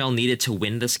 Montreal needed to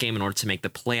win this game in order to make the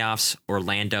playoffs.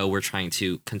 Orlando were trying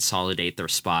to consolidate their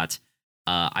spot,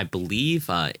 I believe,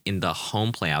 in the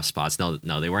home playoff spots. No,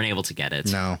 they weren't able to get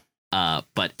it. No.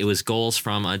 But it was goals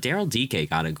from Daryl Dike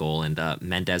got a goal and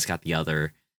Mendez got the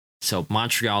other. So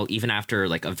Montreal, even after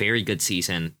like a very good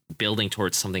season, building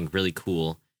towards something really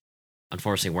cool,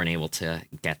 unfortunately weren't able to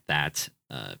get that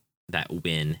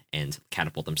win and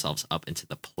catapult themselves up into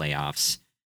the playoffs.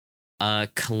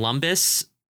 Columbus,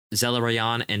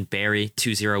 Zelarayan and Barry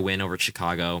 2-0 win over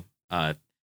Chicago.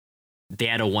 They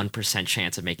had a 1%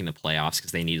 chance of making the playoffs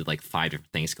because they needed like 5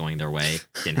 different things going their way.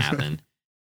 Didn't happen.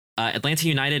 Atlanta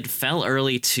United fell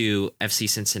early to FC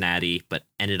Cincinnati, but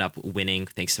ended up winning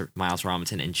thanks to Miles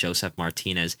Robinson and Joseph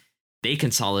Martinez. They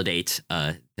consolidate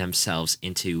themselves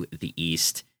into the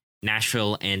East.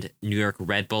 Nashville and New York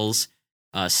Red Bulls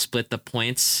split the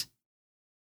points.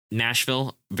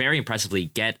 Nashville, very impressively,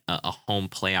 get a home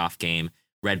playoff game.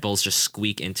 Red Bulls just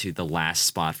squeak into the last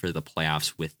spot for the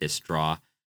playoffs with this draw.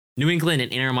 New England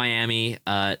and Inter Miami,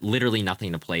 literally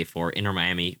nothing to play for. Inter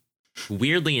Miami,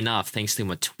 weirdly enough, thanks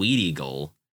to a Tweedy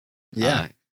goal,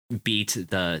 beat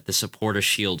the Supporter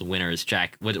Shield winners.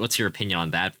 Jack, what's your opinion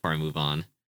on that before I move on?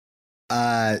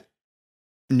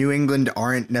 New England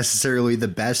aren't necessarily the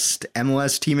best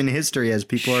MLS team in history, as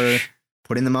people are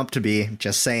putting them up to be.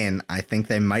 Just saying, I think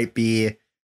they might be.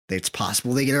 It's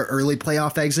possible they get an early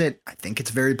playoff exit. I think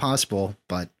it's very possible,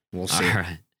 but we'll see. All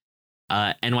right.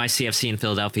 NYCFC and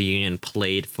Philadelphia Union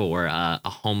played for a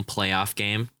home playoff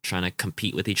game, trying to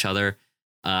compete with each other.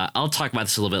 I'll talk about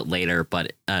this a little bit later,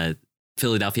 but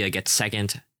Philadelphia gets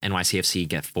second, NYCFC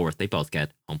get fourth. They both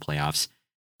get home playoffs.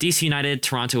 DC United,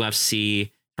 Toronto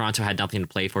FC. Toronto had nothing to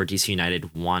play for. DC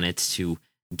United wanted to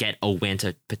get a win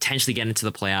to potentially get into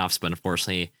the playoffs, but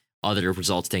unfortunately, other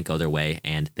results didn't go their way,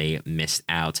 and they missed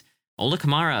out. Ola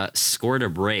Kamara scored a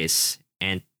brace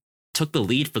and took the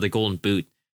lead for the Golden Boot,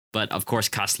 but of course,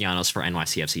 Castellanos for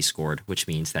NYCFC scored, which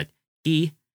means that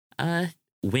he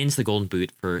wins the Golden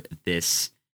Boot for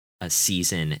this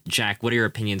season. Jack, what are your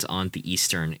opinions on the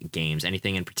Eastern games?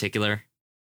 Anything in particular?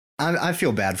 I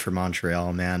feel bad for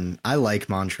Montreal, man. I like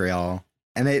Montreal,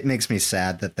 and it makes me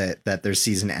sad that their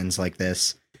season ends like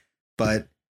this. But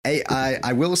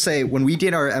I will say, when we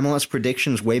did our MLS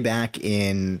predictions way back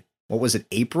in, what was it,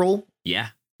 April? Yeah.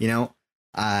 You know,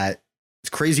 it's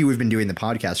crazy we've been doing the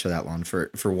podcast for that long,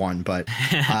 for one, but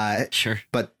sure.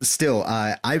 But still,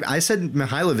 I said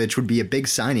Mihailovic would be a big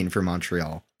signing for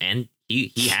Montreal, and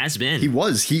he has been. He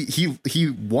was. He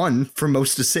won for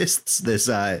most assists this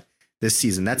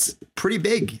season. That's pretty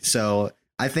big. So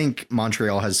I think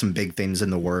Montreal has some big things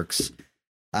in the works.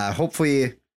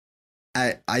 Hopefully,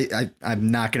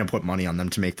 I'm not going to put money on them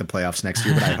to make the playoffs next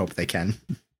year, but I hope they can.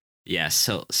 Yeah.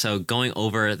 So going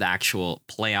over the actual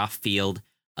playoff field.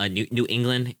 New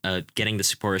England getting the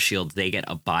Supporter Shield, they get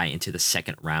a bye into the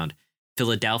second round.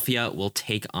 Philadelphia will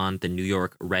take on the New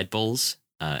York Red Bulls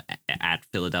at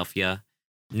Philadelphia.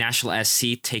 Nashville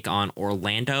SC take on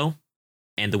Orlando,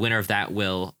 and the winner of that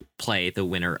will play the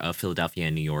winner of Philadelphia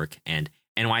and New York. And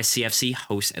NYCFC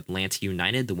hosts Atlanta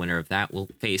United. The winner of that will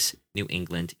face New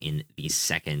England in the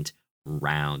second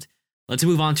round. Let's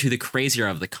move on to the crazier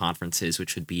of the conferences,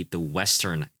 which would be the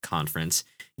Western Conference.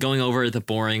 Going over the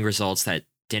boring results that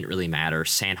didn't really matter.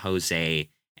 San Jose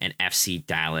and FC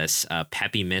Dallas.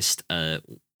 Pepe missed a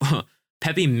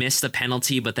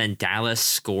penalty, but then Dallas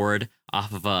scored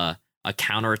off of a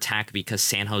counterattack because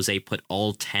San Jose put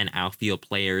all 10 outfield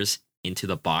players into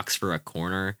the box for a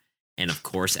corner. And of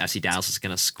course, FC Dallas is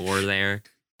going to score there.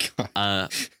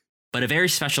 But a very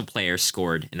special player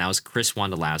scored, and that was Chris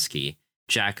Wondolowski.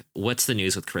 Jack, what's the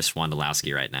news with Chris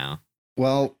Wondolowski right now?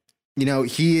 Well, you know,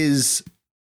 he is,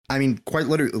 I mean, quite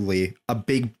literally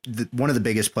one of the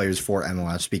biggest players for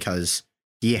MLS, because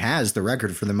he has the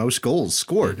record for the most goals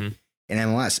scored in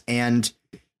MLS. And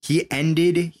he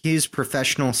ended his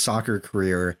professional soccer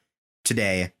career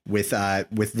today with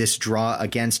this draw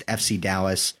against FC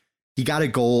Dallas. He got a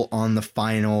goal on the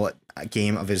final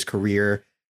game of his career.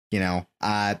 You know,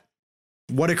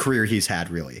 what a career he's had,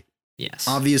 really. Yes.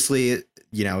 Obviously,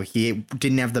 you know, he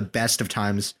didn't have the best of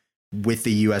times with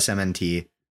the USMNT,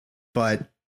 but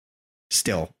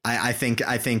still, I think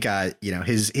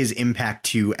his impact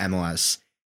to MLS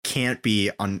can't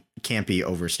be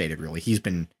overstated. Really, he's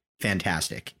been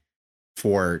fantastic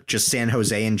for just San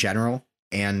Jose in general,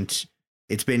 and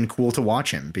it's been cool to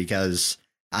watch him because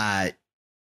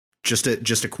just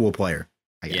a cool player,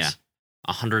 I guess. Yeah.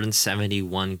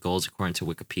 171 goals according to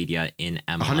Wikipedia in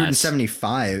MLS.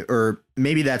 175, or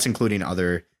maybe that's including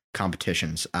other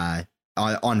competitions on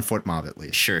FootMob at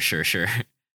least. Sure.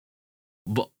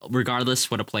 But regardless,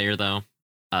 what a player though.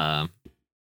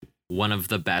 One of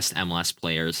the best MLS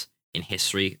players in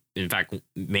history. In fact,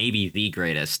 maybe the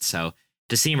greatest. So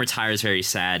to see him retire is very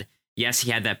sad. Yes,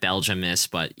 he had that Belgium miss,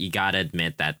 but you gotta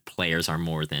admit that players are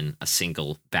more than a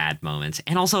single bad moment.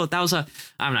 And also, that was I'm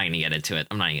not gonna get into it.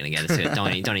 Don't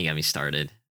even get me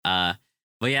started. But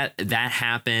yeah, that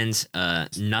happened.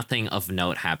 Nothing of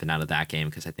note happened out of that game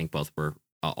because I think both were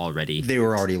already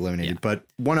eliminated. Yeah. But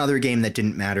one other game that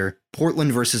didn't matter: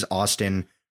 Portland versus Austin.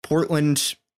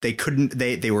 Portland,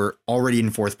 they were already in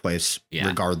fourth place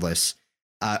regardless.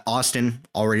 Austin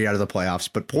already out of the playoffs,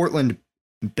 but Portland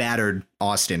battered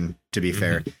Austin, to be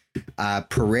fair.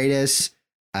 Paredes,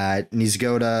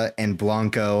 Nizgoda, and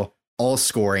Blanco all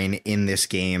scoring in this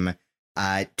game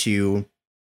to,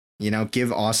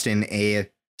 give Austin a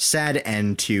sad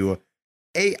end to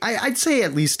I'd say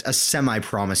at least a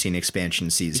semi-promising expansion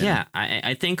season. Yeah,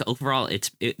 I think overall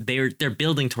they're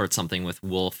building towards something with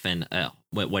Wolf and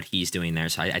what he's doing there.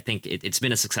 So I think it's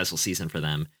been a successful season for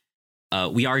them.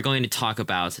 We are going to talk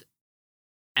about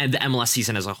the MLS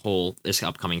season as a whole this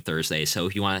upcoming Thursday. So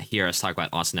if you want to hear us talk about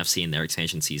Austin FC and their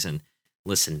expansion season,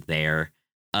 listen there.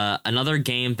 Another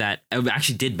game that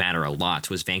actually did matter a lot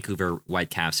was Vancouver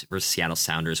Whitecaps versus Seattle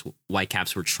Sounders.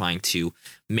 Whitecaps were trying to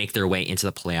make their way into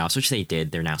the playoffs, which they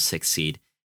did. They're now 6th seed.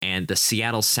 And the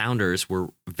Seattle Sounders were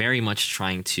very much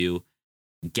trying to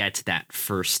get that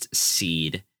first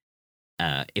seed.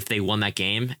 If they won that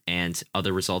game and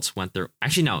other results went their...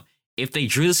 Actually, no. If they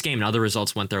drew this game and other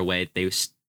results went their way,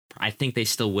 I think they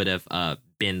still would have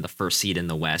been the first seed in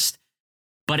the West.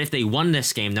 But if they won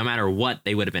this game, no matter what,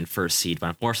 they would have been first seed. But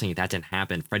unfortunately, that didn't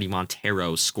happen. Freddie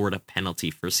Montero scored a penalty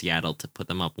for Seattle to put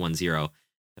them up 1-0.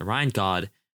 The Ryan God,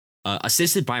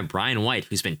 assisted by Brian White,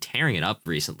 who's been tearing it up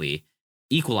recently,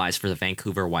 equalized for the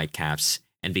Vancouver Whitecaps.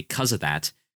 And because of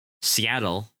that,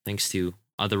 Seattle, thanks to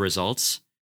other results,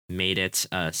 made it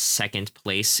second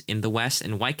place in the West.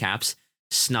 And Whitecaps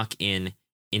snuck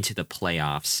into the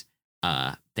playoffs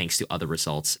thanks to other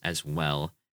results as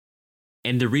well.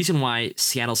 And the reason why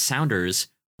Seattle Sounders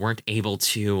weren't able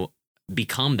to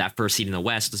become that first seed in the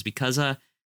West was because a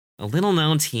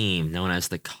little-known team known as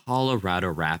the Colorado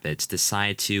Rapids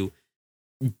decided to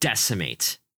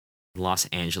decimate Los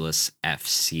Angeles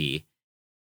FC.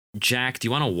 Jack, do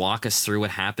you want to walk us through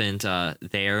what happened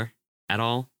there at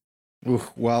all? Ooh,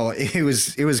 well, it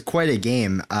was quite a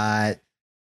game.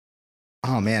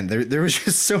 Oh man, there was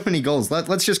just so many goals.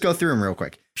 Let's just go through them real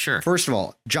quick. Sure. First of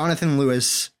all, Jonathan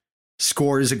Lewis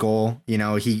scores a goal.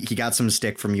 He got some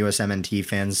stick from USMNT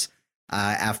fans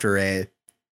after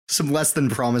some less than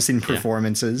promising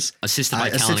performances. Assisted by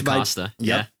Kellen Acosta.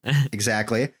 Yep,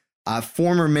 exactly.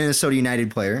 Former Minnesota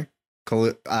United player,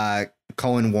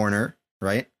 Colin Warner,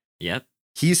 right? Yep.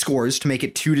 He scores to make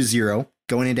it 2-0,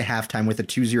 going into halftime with a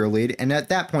 2-0 lead. And at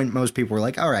that point, most people were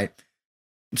like, all right,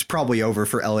 it's probably over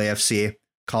for LAFC.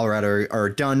 Colorado are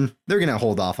done. They're going to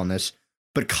hold off on this.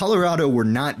 But Colorado were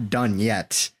not done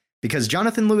yet, because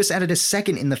Jonathan Lewis added a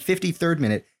second in the 53rd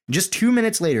minute. Just 2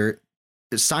 minutes later,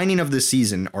 the signing of the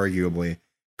season, arguably,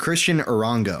 Christian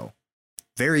Arango,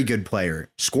 very good player,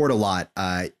 scored a lot,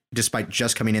 despite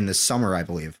just coming in this summer, I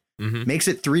believe. Mm-hmm. Makes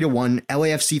it 3-1.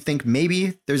 LAFC think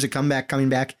maybe there's a comeback coming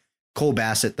back. Cole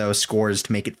Bassett, though, scores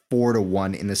to make it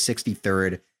 4-1 in the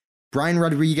 63rd. Brian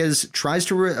Rodriguez tries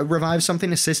to revive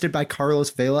something, assisted by Carlos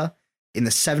Vela in the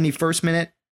 71st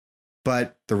minute.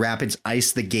 But the Rapids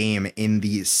ice the game in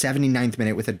the 79th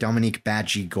minute with a Dominique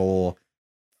Badji goal,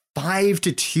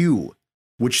 5-2,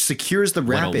 which secures the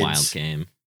Rapids. What a wild game!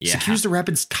 Yeah. Secures the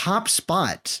Rapids' top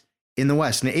spot in the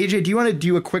West. And AJ, do you want to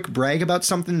do a quick brag about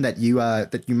something that you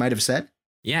might have said?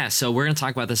 Yeah, so we're going to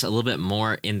talk about this a little bit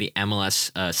more in the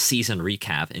MLS season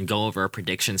recap and go over our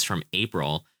predictions from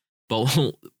April.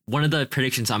 But one of the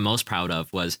predictions I'm most proud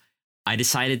of was I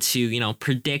decided to,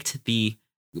 predict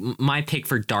my pick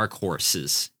for dark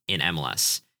horses in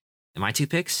MLS. And my two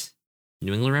picks,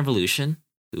 New England Revolution,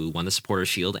 who won the Supporters'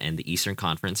 Shield and the Eastern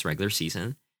Conference regular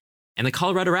season, and the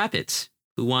Colorado Rapids,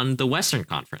 who won the Western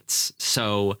Conference.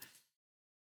 So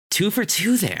 2 for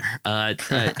 2 there.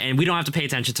 And we don't have to pay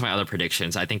attention to my other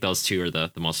predictions. I think those two are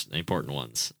the most important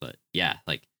ones. But yeah,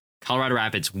 like Colorado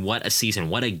Rapids, what a season,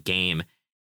 what a game.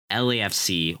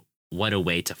 LAFC, what a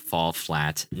way to fall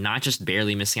flat. Not just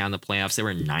barely missing out on the playoffs, they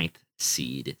were ninth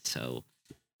seed. So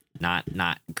not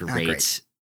great.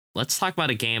 Let's talk about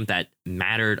a game that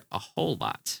mattered a whole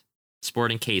lot.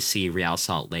 Sporting KC, Real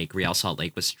Salt Lake. Real Salt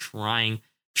Lake was trying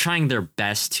their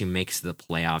best to make it to the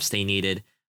playoffs. They needed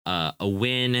a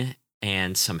win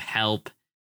and some help,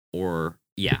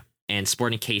 and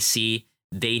Sporting KC,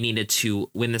 they needed to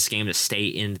win this game to stay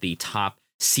in the top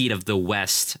seed of the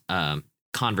West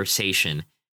conversation.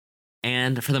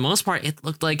 And for the most part, it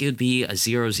looked like it would be a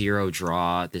 0-0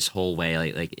 draw this whole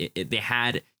way. They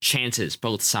had chances,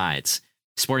 both sides.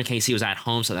 Sporting KC was at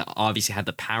home, so they obviously had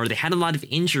the power. They had a lot of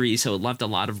injuries, so it left a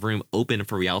lot of room open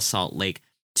for Real Salt Lake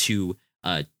to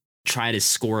try to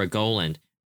score a goal and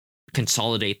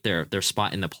consolidate their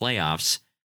spot in the playoffs.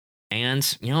 And,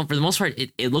 for the most part,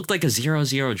 it looked like a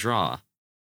 0-0 draw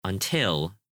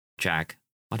until, Jack,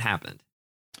 what happened?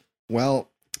 Well,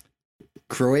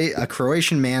 a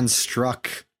Croatian man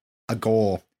struck a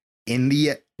goal in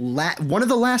the one of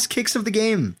the last kicks of the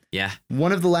game. Yeah.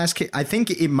 One of the last kick. I think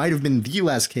it might have been the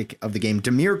last kick of the game.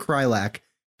 Damir Krylak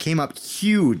came up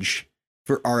huge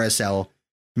for RSL.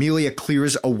 Melia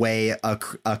clears away a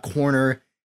corner.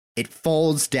 It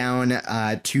falls down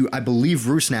to, I believe,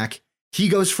 Rusnak. He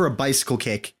goes for a bicycle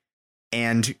kick.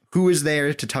 And who is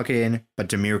there to tuck it in but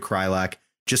Damir Krylak?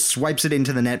 Just swipes it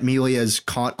into the net. Melia's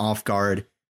caught off guard.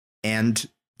 And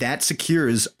that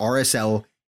secures RSL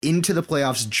into the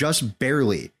playoffs just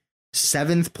barely.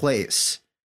 7th place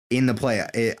in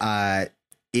the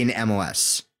in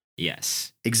MLS.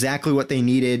 Yes. Exactly what they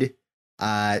needed.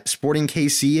 Sporting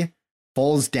KC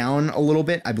falls down a little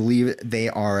bit. I believe they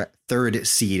are 3rd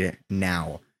seed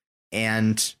now.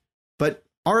 But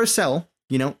RSL,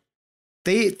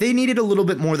 they needed a little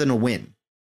bit more than a win.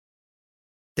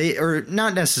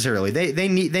 Not necessarily. They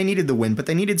needed the win, but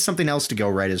they needed something else to go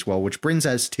right as well, which brings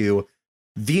us to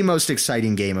the most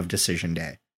exciting game of Decision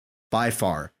Day by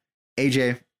far.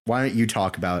 AJ, why don't you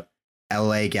talk about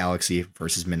LA Galaxy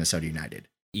versus Minnesota United?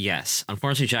 Yes.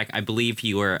 Unfortunately, Jack, I believe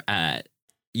you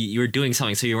were doing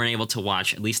something, so you weren't able to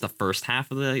watch at least the first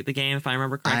half of the game, if I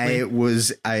remember correctly. I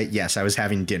was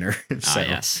having dinner. So.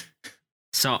 Yes.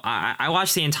 So I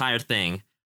watched the entire thing.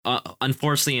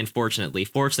 Fortunately,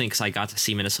 because I got to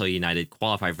see Minnesota United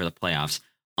qualify for the playoffs.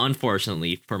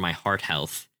 Unfortunately, for my heart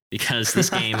health, because this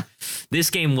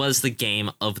game was the game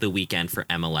of the weekend for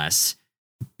MLS.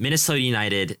 Minnesota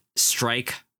United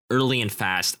strike early and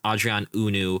fast. Adrian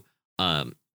Unu,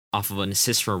 off of an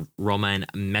assist from Roman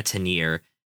Metanier,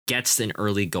 gets an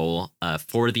early goal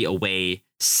for the away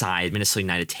side. Minnesota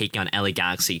United taking on LA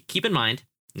Galaxy. Keep in mind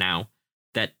now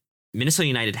that Minnesota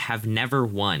United have never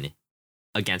won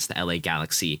against the LA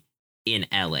Galaxy in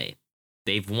LA.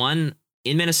 They've won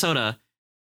in Minnesota,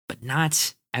 but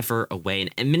not ever away.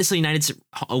 And Minnesota United's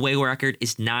away record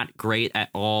is not great at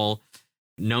all.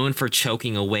 Known for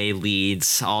choking away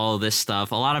leads, all this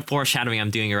stuff. A lot of foreshadowing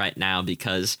I'm doing right now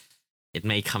because it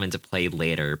may come into play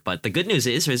later. But the good news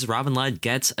is Robin Lod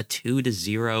gets a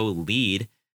 2-0 lead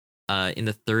in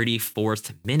the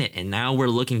 34th minute. And now we're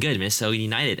looking good. Minnesota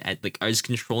United is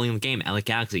controlling the game. LA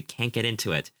Galaxy can't get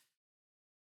into it.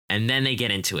 And then they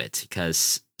get into it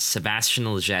because Sebastian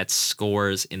Lletget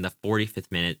scores in the 45th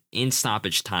minute in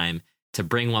stoppage time to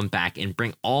bring one back and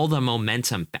bring all the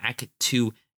momentum back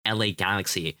to LA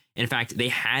Galaxy. In fact, they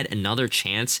had another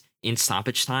chance in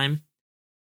stoppage time,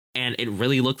 and it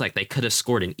really looked like they could have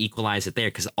scored and equalized it there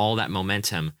because all that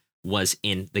momentum was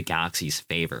in the Galaxy's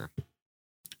favor.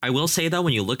 I will say, though,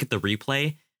 when you look at the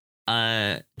replay,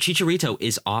 Chicharito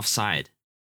is offside.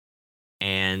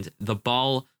 And the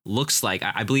ball looks like,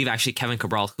 I believe actually Kevin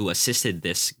Cabral, who assisted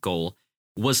this goal,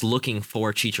 was looking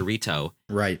for Chicharito.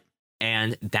 Right.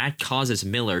 And that causes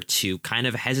Miller to kind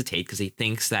of hesitate because he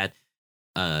thinks that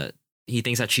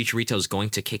Chicharito is going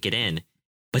to kick it in,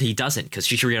 but he doesn't because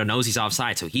Chicharito knows he's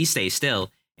offside. So he stays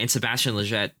still, and Sebastian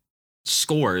Lletget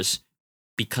scores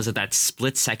because of that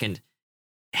split-second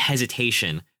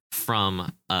hesitation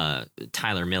from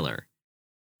Tyler Miller.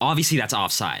 Obviously, that's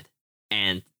offside.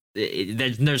 And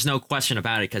there's no question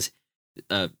about it because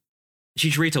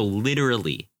Chicharito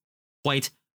literally, quite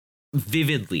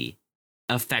vividly,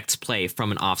 affects play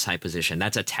from an offside position.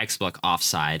 That's a textbook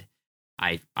offside.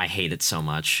 I hate it so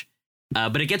much.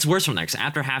 But it gets worse from there because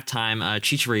after halftime,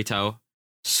 Chicharito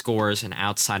scores an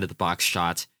outside of the box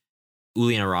shot.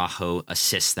 Julian Araujo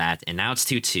assists that, and now it's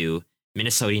 2-2.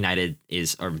 Minnesota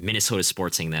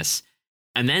Sportsing this.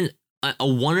 And then a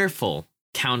wonderful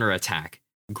counterattack.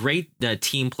 Great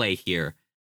team play here.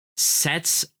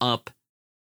 Sets up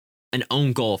an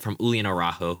own goal from Julian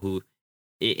Araujo, who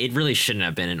it really shouldn't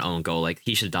have been an own goal. Like,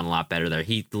 he should have done a lot better there.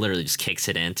 He literally just kicks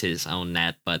it into his own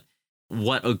net. But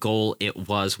what a goal it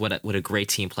was. What a great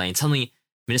team play. And suddenly,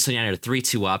 Minnesota United are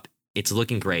 3-2 up. It's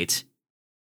looking great.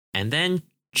 And then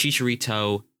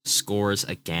Chicharito scores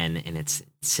again, and it's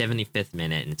 75th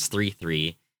minute, and it's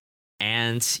 3-3.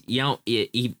 And,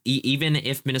 even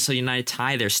if Minnesota United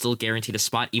tie, they're still guaranteed a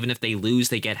spot. Even if they lose,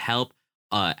 they get help.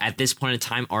 At this point in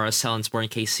time, RSL and Sporting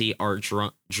KC are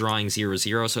drawing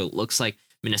 0-0, so it looks like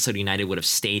Minnesota United would have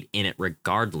stayed in it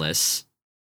regardless.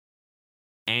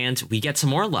 And we get some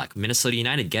more luck. Minnesota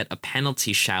United get a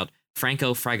penalty shout.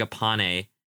 Franco Fragapane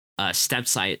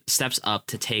steps up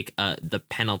to take the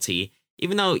penalty,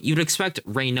 even though you'd expect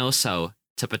Reynoso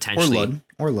to potentially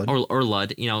or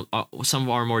Lud, some of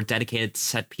our more dedicated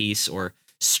set piece or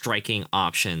striking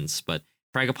options. But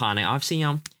Fragapane obviously,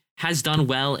 has done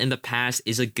well in the past,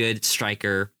 is a good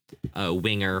striker,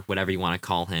 winger, whatever you want to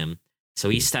call him. So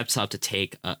he steps up to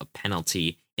take a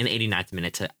penalty in the 89th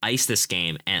minute to ice this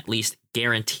game and at least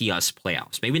guarantee us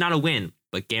playoffs. Maybe not a win,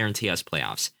 but guarantee us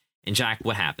playoffs. And Jack,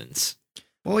 what happens?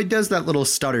 Well, he does that little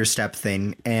stutter step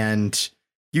thing, and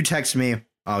you text me,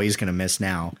 oh, he's going to miss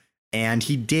now. And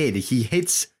he did. He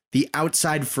hits the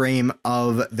outside frame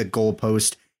of the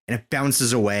goalpost, and it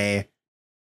bounces away.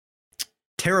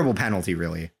 Terrible penalty,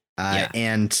 really.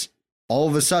 And all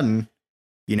of a sudden,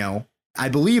 I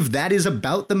believe that is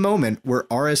about the moment where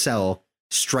RSL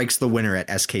strikes the winner at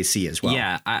SKC as well.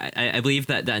 Yeah, I believe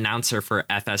that the announcer for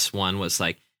FS1 was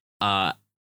like,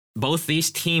 both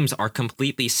these teams are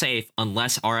completely safe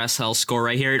unless RSL score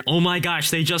right here. And oh my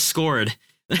gosh, they just scored.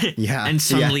 Yeah. And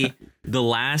suddenly the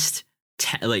last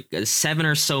 7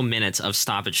 or so minutes of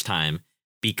stoppage time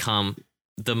become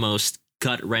the most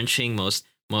gut-wrenching, most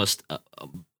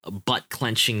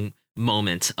butt-clenching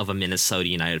moment of a Minnesota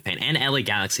United fan and LA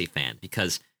Galaxy fan,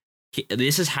 because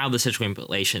this is how the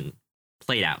situation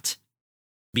played out.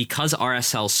 Because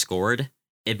RSL scored,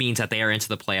 it means that they are into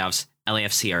the playoffs.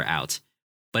 LAFC are out.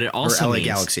 But it also LA means...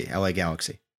 Galaxy.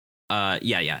 The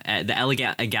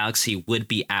LA Galaxy would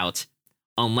be out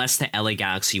unless the LA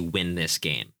Galaxy win this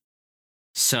game.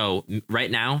 So right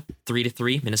now,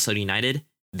 3-3, Minnesota United,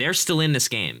 they're still in this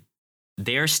game.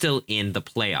 They're still in the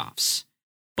playoffs.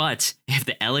 But if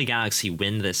the LA Galaxy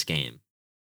win this game,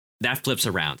 that flips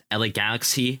around. LA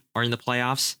Galaxy are in the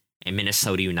playoffs and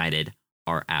Minnesota United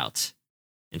are out.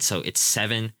 And so it's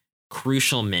 7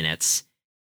 crucial minutes.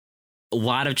 A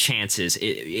lot of chances.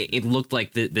 It looked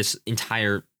like this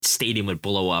entire stadium would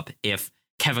blow up if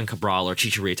Kevin Cabral or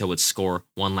Chicharito would score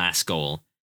one last goal.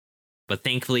 But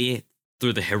thankfully,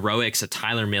 through the heroics of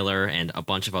Tyler Miller and a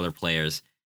bunch of other players,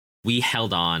 we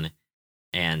held on,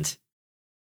 and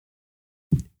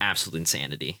absolute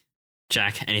insanity.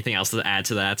 Jack, anything else to add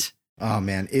to that? Oh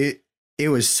man, it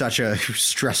was such a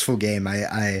stressful game.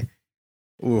 I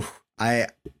almost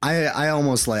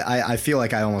I feel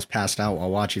like I almost passed out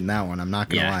while watching that one. I'm not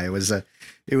gonna lie.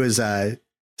 It was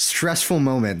stressful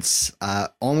moments,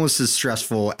 almost as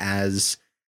stressful as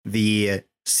the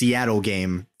Seattle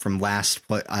game from last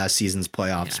season's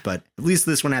playoffs, but at least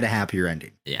this one had a happier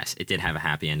ending. Yes, it did have a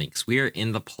happy ending because we are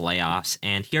in the playoffs,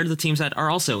 and here are the teams that are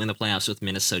also in the playoffs with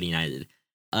Minnesota United.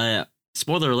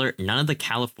 Spoiler alert, none of the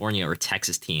California or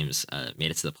Texas teams made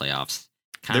it to the playoffs.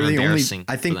 Kind of embarrassing.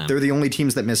 I think they're the only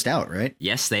teams that missed out, right?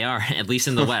 Yes, they are. At least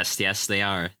in the West. Yes, they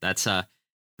are. That's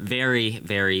very,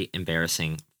 very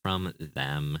embarrassing from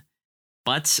them.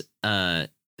 But the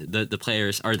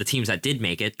players or the teams that did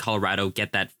make it, Colorado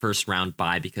get that first round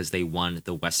bye because they won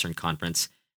the Western Conference.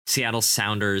 Seattle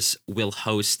Sounders will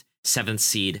host 7th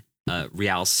seed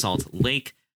Real Salt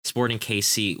Lake. Sporting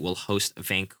KC will host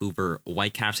Vancouver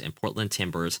Whitecaps, and Portland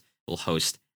Timbers will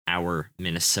host our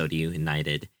Minnesota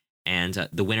United. And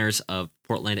the winners of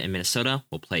Portland and Minnesota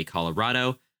will play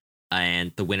Colorado,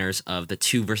 and the winners of the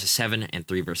 2 versus 7 and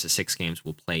 3 versus 6 games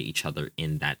will play each other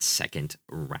in that second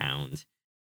round.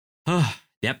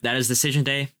 Yep, that is decision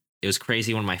day. It was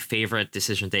crazy. One of my favorite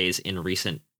decision days in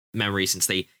recent memory since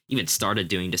they even started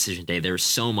doing decision day. There's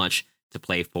so much to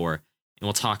play for, and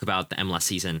we'll talk about the MLS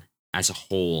season as a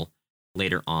whole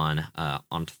later on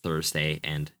Thursday,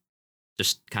 and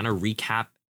just kind of recap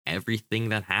everything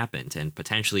that happened and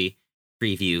potentially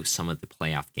preview some of the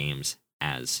playoff games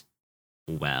as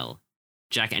well.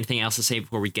 Jack, anything else to say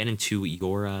before we get into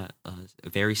your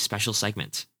very special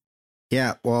segment?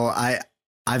 Yeah, well,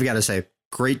 I've got to say,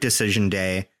 great decision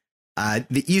day.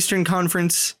 The Eastern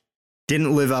Conference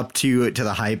didn't live up to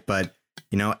the hype, but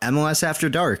MLS After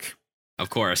Dark, of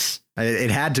course,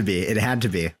 it had to be. It had to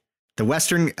be. The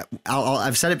Western.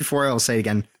 I've said it before. I'll say it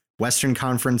again. Western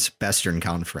Conference, Bestern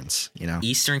Conference,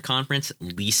 Eastern Conference,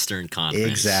 Leastern Conference.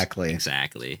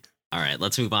 Exactly. All right,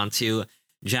 let's move on to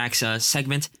Jack's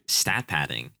segment, stat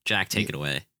padding. Jack, take it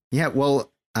away. Yeah,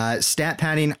 well, stat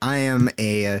padding, I am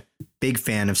a big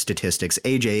fan of statistics.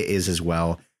 AJ is as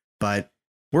well, but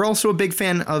we're also a big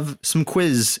fan of some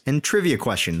quiz and trivia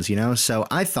questions, So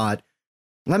I thought,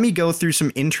 let me go through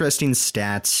some interesting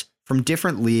stats from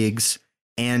different leagues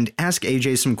and ask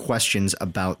AJ some questions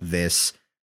about this.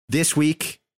 This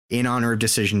week, in honor of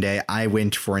Decision Day, I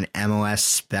went for an MLS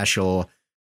special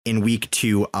in week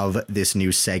 2 of this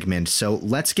new segment. So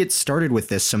let's get started with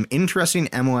this. Some interesting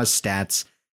MLS stats,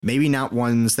 maybe not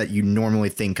ones that you normally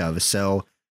think of. So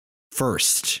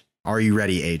first, are you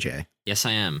ready, AJ? Yes,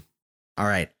 I am. All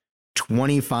right.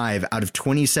 25 out of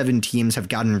 27 teams have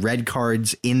gotten red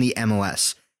cards in the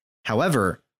MLS.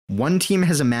 However, one team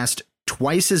has amassed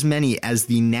twice as many as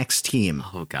the next team.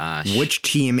 Oh, gosh. Which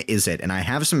team is it? And I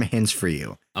have some hints for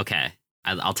you. Okay.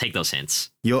 I'll take those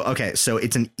hints. Okay, so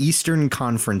it's an Eastern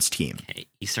Conference team. Okay,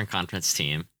 Eastern Conference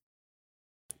team.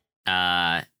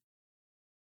 Do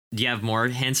you have more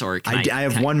hints, or I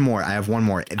have one more.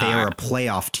 They are a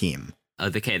playoff team.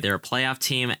 Okay, they're a playoff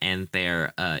team, and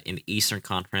they're in the Eastern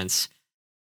Conference.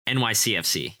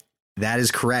 NYCFC. That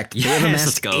is correct. Yes, they have amassed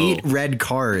let's go. 8 red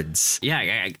cards.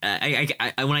 Yeah,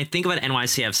 I when I think about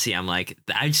NYCFC, I'm like,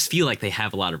 I just feel like they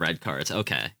have a lot of red cards.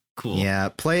 Okay, cool. Yeah,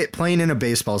 playing in a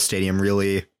baseball stadium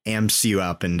really amps you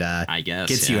up and I guess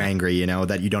gets you angry,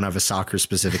 that you don't have a soccer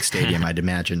specific stadium, I'd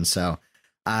imagine. So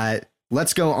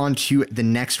let's go on to the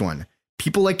next one.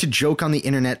 People like to joke on the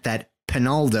internet that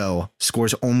Penaldo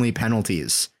scores only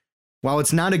penalties. While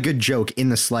it's not a good joke in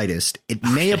the slightest, it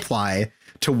may apply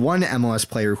to one MLS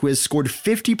player who has scored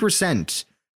 50%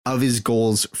 of his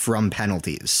goals from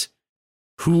penalties.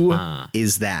 Who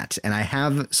is that? And I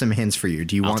have some hints for you.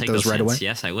 Do you want those right away?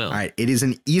 Yes, I will. All right. It is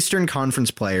an Eastern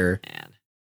Conference player,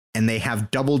 and they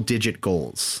have double-digit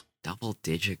goals.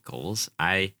 Double-digit goals?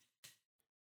 Okay.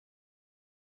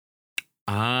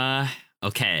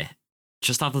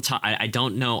 Just off the top, I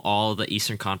don't know all the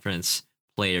Eastern Conference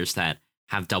players that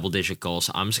have double-digit goals.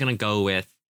 So I'm just gonna go with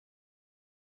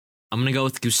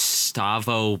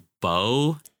Gustavo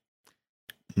Bo.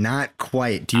 Not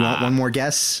quite. Do you want one more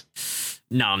guess?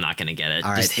 No, I'm not gonna get it.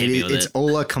 All right, just hit me with it's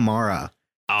Ola Kamara.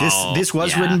 This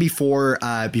was written before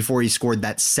he scored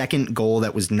that second goal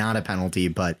that was not a penalty,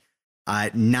 but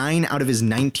 9 out of his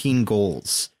 19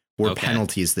 goals were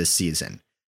penalties this season.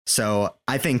 So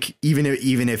I think even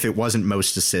if it wasn't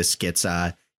most assists gets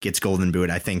Golden Boot,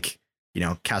 I think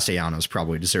Castellanos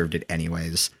probably deserved it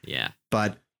anyways. Yeah.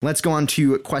 But let's go on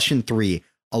to question 3.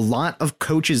 A lot of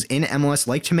coaches in MLS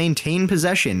like to maintain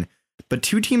possession, but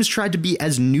 2 teams tried to be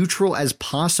as neutral as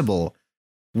possible.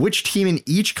 Which team in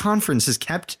each conference has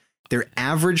kept their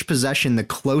average possession the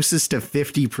closest to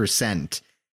 50%?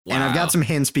 Wow. And I've got some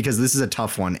hints because this is a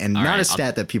tough one and not a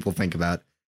stat that people think about.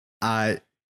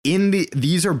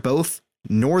 These are both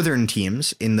northern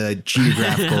teams in the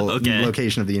geographical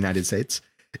location of the United States.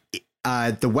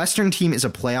 The Western team is a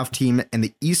playoff team, and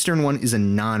the Eastern one is a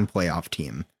non-playoff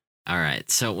team. All right.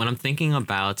 So when I'm thinking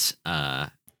about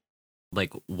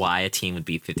why a team would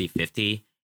be 50-50,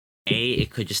 it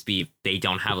could just be they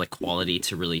don't have quality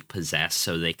to really possess,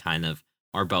 so they kind of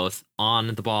are both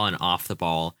on the ball and off the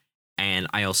ball. And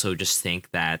I also just think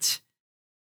that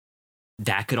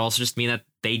could also just mean that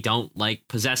they don't like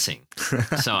possessing.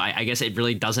 So I guess it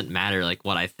really doesn't matter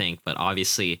what I think, but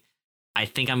obviously I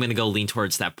think I'm going to go lean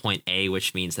towards that point A,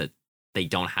 which means that they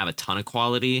don't have a ton of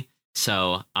quality.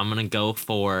 So I'm going to go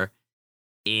for,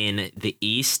 in the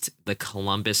East, the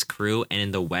Columbus Crew, and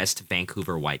in the West,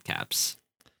 Vancouver Whitecaps.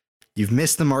 You've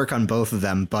missed the mark on both of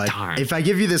them, but darn. If I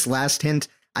give you this last hint,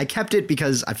 I kept it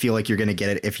because I feel like you're going to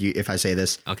get it if I say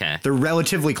this. Okay. They're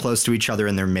relatively close to each other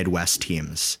in their Midwest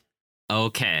teams.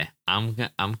 Okay. I'm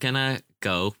going to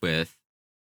go with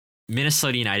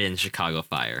Minnesota United and Chicago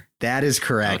Fire. That is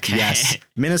correct. Okay. Yes.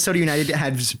 Minnesota United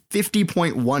has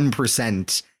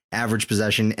 50.1% average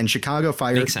possession, and Chicago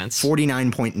Fire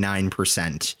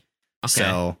 49.9%. Okay.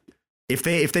 So if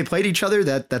they played each other,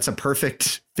 that's a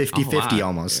perfect 50-50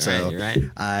 almost. You're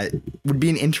right. Would be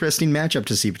an interesting matchup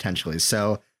to see potentially.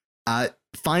 So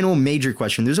final major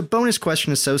question. There's a bonus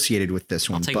question associated with this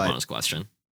one. I'll take a bonus question.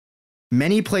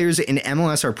 Many players in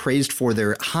MLS are praised for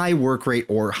their high work rate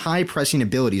or high pressing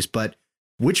abilities, but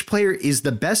which player is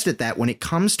the best at that when it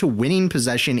comes to winning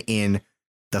possession in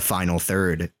the final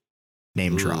third?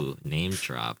 Name drop. Name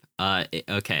drop.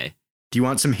 Okay. Do you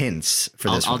want some hints for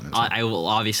this one? I will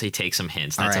obviously take some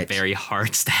hints. That's a very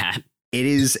hard stat. It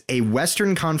is a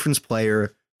Western Conference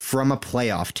player from a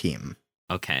playoff team.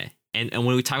 Okay. And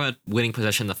when we talk about winning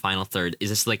possession in the final third, is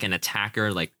this an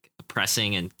attacker,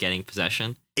 pressing and getting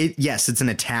possession? Yes, it's an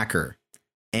attacker.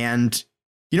 And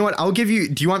You know what? I'll give you.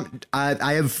 Do you want?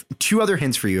 I have two other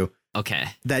hints for you. Okay.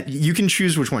 That you can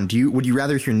choose which one. Would you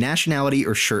rather hear nationality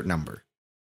or shirt number?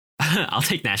 I'll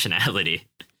take nationality.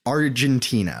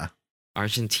 Argentina.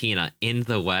 Argentina in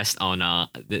the West. Oh no,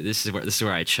 this is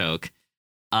where I choke.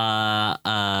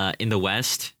 In the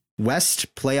West.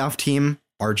 West playoff team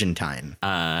Argentine.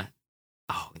 Oh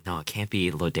no, it can't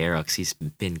be Lodero because he's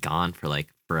been gone for like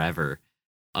forever.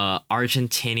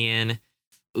 Argentinian.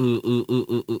 I'm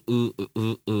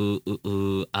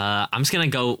just gonna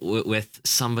go with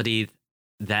somebody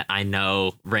that I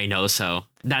know, Reynoso.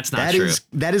 That's not true.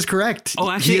 That is correct. Oh,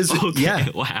 actually, okay. Yeah.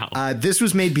 Wow. This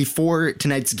was made before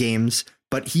tonight's games,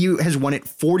 but he has won it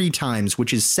 40 times,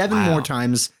 which is 7 more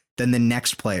times than the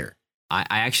next player. I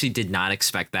actually did not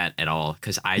expect that at all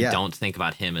because I don't think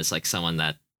about him as like someone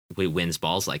that wins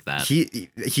balls like that.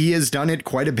 He has done it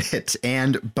quite a bit.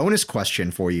 And bonus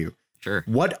question for you. Sure.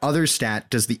 What other stat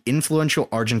does the influential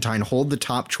Argentine hold the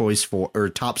top choice for or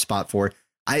top spot for?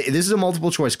 This is a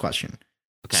multiple choice question.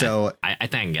 Okay. So I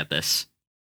think I can get this.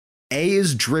 A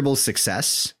is dribble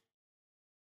success.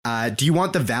 Do you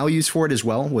want the values for it as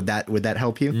well? Would that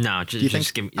help you? No,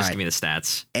 just give me the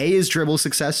stats. A is dribble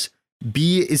success.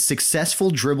 B is successful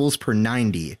dribbles per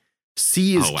 90.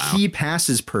 C is key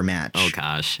passes per match. Oh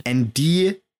gosh. And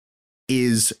D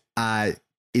is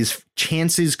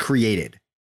chances created.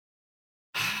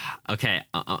 Okay,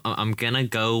 I'm gonna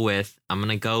go with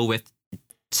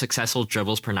successful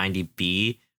dribbles per 90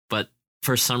 B, but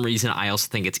for some reason I also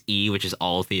think it's E, which is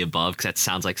all of the above because that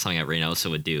sounds like something that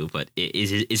Reynoso would do. But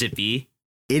is it B?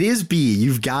 It is B.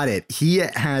 You've got it. He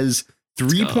has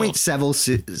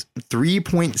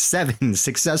 3.7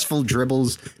 successful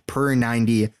dribbles per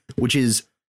 90, which is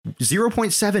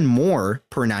 0.7 more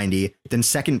per 90 than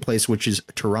second place, which is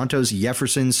Toronto's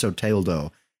Jefferson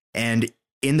Soteldo. And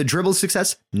in the dribble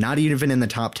success, not even in the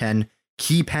top 10.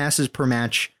 Key passes per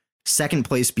match, second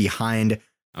place behind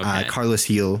Carlos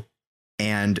Gil.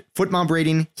 And foot mob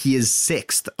rating, he is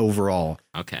 6th overall.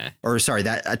 Okay. Or sorry,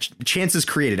 that chances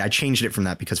created. I changed it from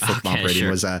that because foot mob rating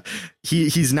was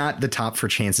he's not the top for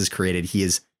chances created. He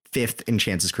is 5th in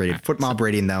chances created. Right, foot mob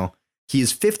rating though, he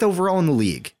is 5th overall in the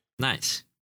league. Nice.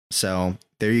 So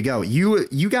there you go.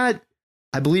 You got,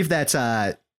 I believe that's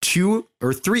 2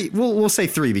 or 3. We'll say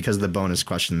 3 because of the bonus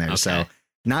question there. Okay. So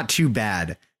not too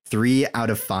bad. 3 out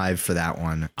of 5 for that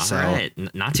one. All right,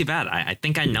 not too bad. I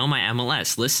think I know my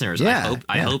MLS listeners.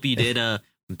 I hope you did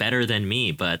better than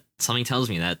me, but something tells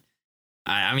me that.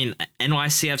 I mean,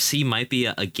 NYCFC might be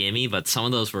a gimme, but some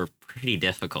of those were pretty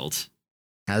difficult.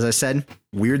 As I said,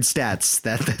 weird stats.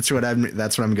 That's what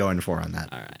I'm going for on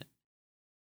that.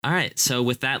 All right. So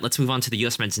with that, let's move on to the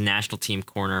U.S. Men's National Team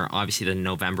corner. Obviously, the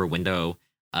November window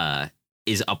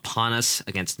is upon us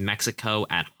against Mexico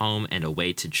at home and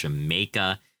away to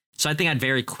Jamaica. So I think I'd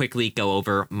very quickly go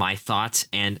over my thoughts.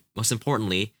 And most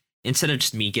importantly, instead of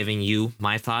just me giving you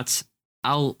my thoughts,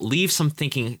 I'll leave some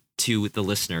thinking to the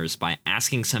listeners by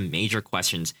asking some major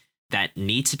questions that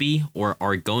need to be or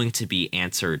are going to be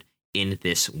answered in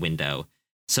this window.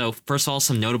 So first of all,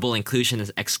 some notable inclusions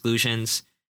and exclusions.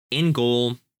 In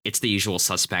goal, it's the usual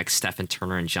suspects, Stephen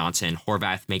Turner and Johnson.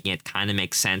 Horvath making it kind of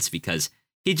make sense because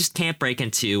he just can't break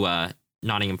into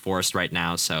Nottingham Forest right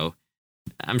now. So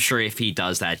I'm sure if he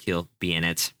does that, he'll be in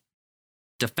it.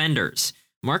 Defenders.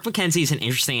 Mark McKenzie is an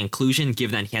interesting inclusion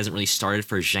given that he hasn't really started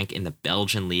for Genk in the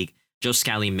Belgian league. Joe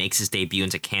Scally makes his debut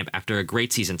into camp after a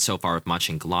great season so far with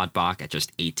Mönchengladbach at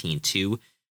just 18-2.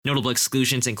 Notable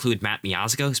exclusions include Matt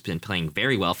Miazga, who's been playing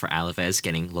very well for Alaves,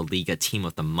 getting La Liga Team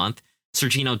of the Month.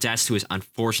 Sergino Dest, who is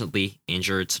unfortunately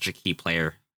injured, such a key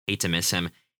player. Hate to miss him.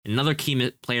 Another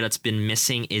key player that's been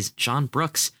missing is John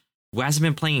Brooks, who hasn't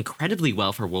been playing incredibly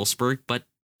well for Wolfsburg, but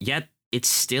yet it's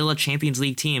still a Champions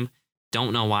League team.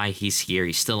 Don't know why he's here.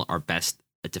 He's still our best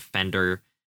defender.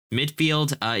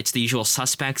 Midfield, it's the usual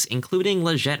suspects, including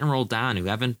Leggett and Roldan, who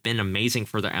haven't been amazing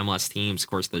for their MLS teams. Of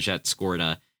course, Leggett scored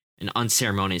an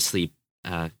unceremoniously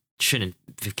shouldn't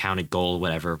have counted goal,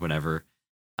 whatever.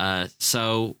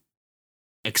 So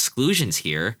exclusions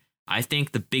here. I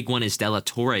think the big one is De La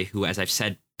Torre, who, as I've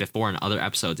said before in other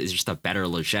episodes, is just a better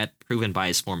Leggett, proven by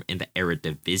his form in the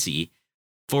Eredivisie.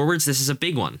 Forwards, this is a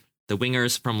big one. The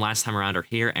wingers from last time around are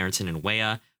here, Aronson and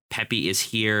Weah. Pepe is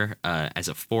here as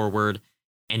a forward.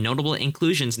 And notable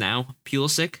inclusions now,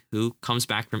 Pulisic, who comes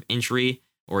back from injury,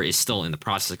 or is still in the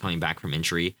process of coming back from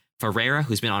injury. Ferreira,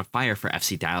 who's been on fire for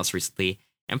FC Dallas recently.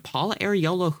 And Paula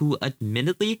Ariolo, who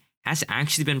admittedly has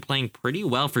actually been playing pretty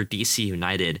well for DC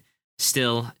United.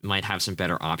 Still might have some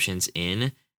better options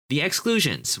in the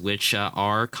exclusions, which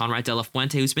are Conrad De La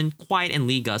Fuente, who's been quiet in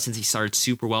Liga since he started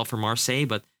super well for Marseille,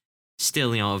 but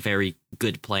still, a very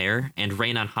good player, and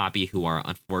Reyna and Hoppy, who are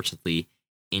unfortunately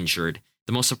injured.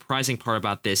 The most surprising part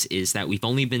about this is that we've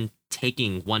only been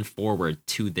taking one forward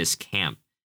to this camp.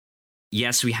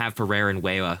 Yes, we have Ferrer and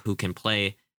Weah who can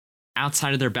play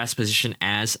outside of their best position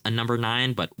as a number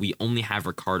 9, but we only have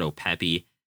Ricardo Pepi.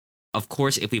 Of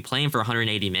course, if we play him for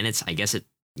 180 minutes, I guess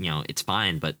it's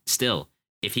fine, but still,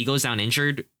 if he goes down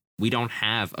injured, we don't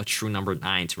have a true number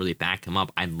 9 to really back him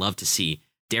up. I'd love to see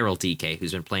Daryl DK,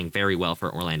 who's been playing very well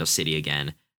for Orlando City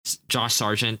again. Josh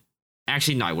Sargent.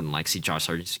 Actually, no, I wouldn't like to see Josh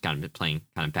Sargent. He's kind of been playing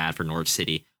kind of bad for Norwich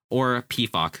City. Or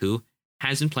Pfok, who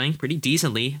has been playing pretty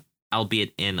decently,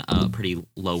 albeit in a pretty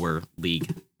lower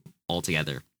league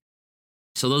altogether.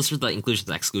 So those are the inclusions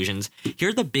and exclusions. Here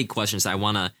are the big questions I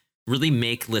want to really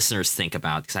make listeners think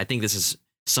about, because I think this is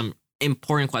some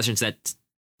important questions that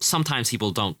sometimes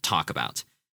people don't talk about.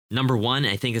 Number one,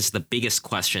 I think is the biggest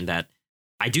question that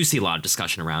I do see a lot of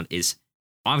discussion around, is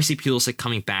obviously Pulisic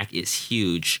coming back is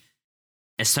huge,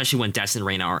 especially when Dest and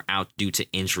Reyna are out due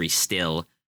to injury still.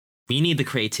 We need the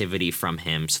creativity from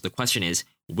him. So the question is,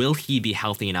 will he be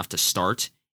healthy enough to start?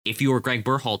 If you were Greg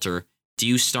Berhalter, do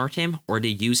you start him, or do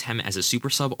you use him as a super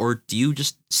sub, or do you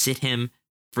just sit him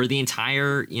for the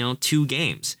entire, 2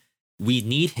 games? We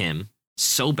need him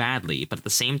so badly, but at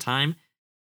the same time,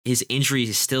 his injury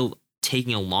is still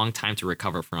taking a long time to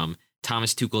recover from.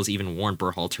 Thomas Tuchel's even warned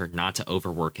Berhalter not to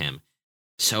overwork him.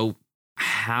 So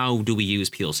how do we use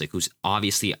Pulisic, who's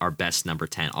obviously our best number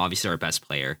 10, obviously our best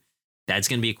player? That's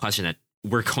going to be a question that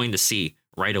we're going to see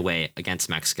right away against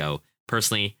Mexico.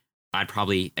 Personally, I'd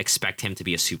probably expect him to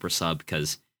be a super sub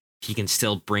because he can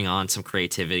still bring on some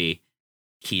creativity.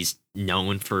 He's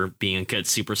known for being a good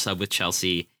super sub with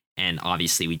Chelsea, and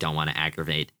obviously we don't want to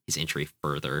aggravate his injury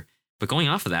further. But going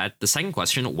off of that, the second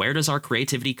question, where does our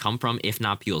creativity come from if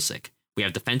not Pulisic? We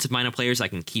have defensive-minded players that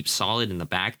can keep solid in the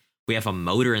back. We have a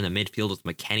motor in the midfield with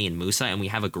McKennie and Musa, and we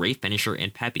have a great finisher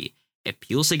in Pepi. If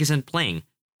Pulisic isn't playing,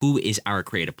 who is our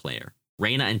creative player?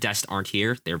 Reyna and Dest aren't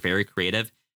here. They're very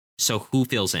creative. So who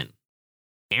fills in?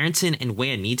 Aronson and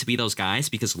Weah need to be those guys,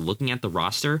 because looking at the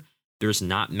roster, there's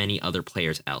not many other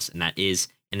players else. And that is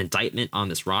an indictment on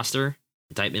this roster,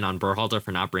 indictment on Berhalter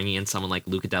for not bringing in someone like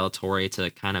Luca Della Torre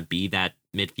to kind of be that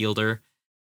midfielder.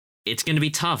 It's going to be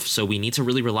tough. So we need to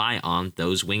really rely on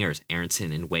those wingers,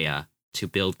 Aronson and Weah, to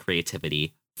build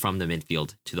creativity from the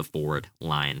midfield to the forward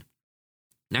line.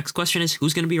 Next question is,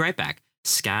 who's going to be right back?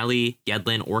 Scally,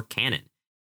 Yedlin, or Cannon?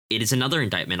 It is another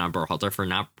indictment on Berhalter for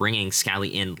not bringing Scally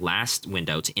in last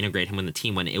window to integrate him in the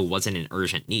team when it wasn't an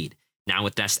urgent need. Now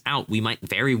with Dest out, we might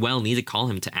very well need to call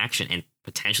him to action and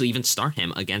potentially even start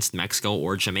him against Mexico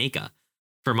or Jamaica.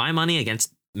 For my money,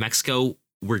 against Mexico,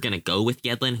 we're going to go with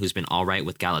Yedlin, who's been all right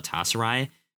with Galatasaray.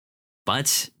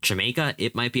 But Jamaica,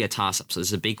 it might be a toss-up, so this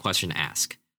is a big question to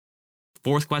ask.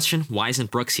 Fourth question, why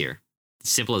isn't Brooks here?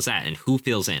 Simple as that. And who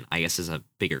fills in, I guess, is a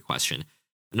bigger question.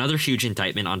 Another huge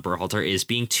indictment on Berhalter is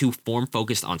being too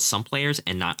form-focused on some players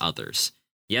and not others.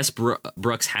 Yes,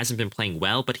 Brooks hasn't been playing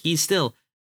well, but he's still,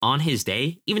 on his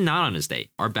day, even not on his day,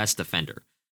 our best defender.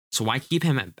 So why keep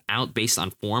him out based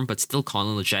on form, but still call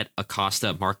in Lletget,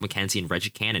 Acosta, Mark McKenzie, and Reggie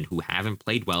Cannon, who haven't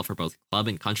played well for both club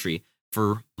and country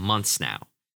for months now?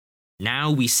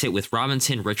 Now we sit with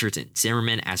Robinson, Richards, and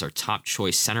Zimmerman as our top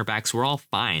choice center backs. We're all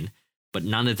fine, but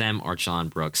none of them are John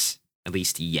Brooks, at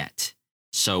least yet.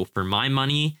 So for my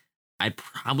money, I'd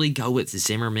probably go with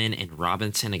Zimmerman and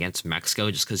Robinson against Mexico,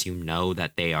 just because you know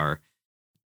that they are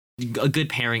a good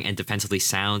pairing and defensively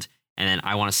sound. And then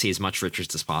I want to see as much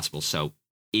Richards as possible. So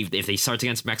if they start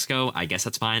against Mexico, I guess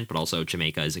that's fine. But also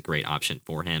Jamaica is a great option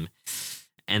for him.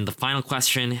 And the final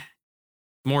question,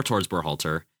 more towards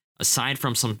Berhalter. Aside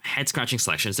from some head-scratching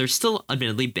selections, there's still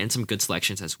admittedly been some good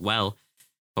selections as well.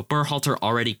 But Berhalter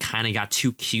already kind of got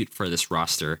too cute for this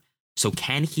roster. So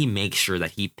can he make sure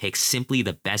that he picks simply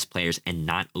the best players and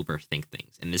not overthink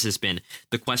things? And this has been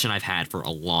the question I've had for a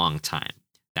long time.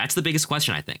 That's the biggest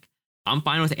question, I think. I'm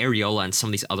fine with Areola and some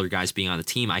of these other guys being on the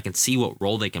team. I can see what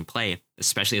role they can play,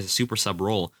 especially as a super sub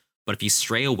role. But if you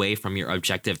stray away from your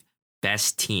objective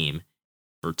best team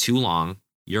for too long,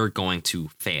 you're going to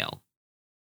fail.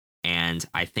 And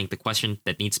I think the question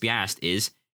that needs to be asked is,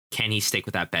 can he stick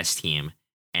with that best team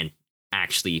and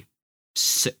actually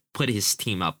put his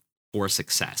team up for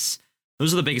success?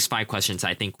 Those are the biggest 5 questions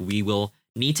I think we will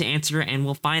need to answer, and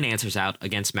we'll find answers out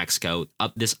against Mexico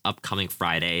this upcoming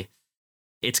Friday.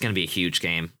 It's going to be a huge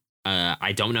game.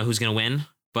 I don't know who's going to win,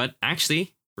 but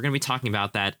actually, we're going to be talking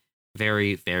about that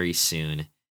very, very soon.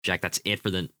 Jack, that's it for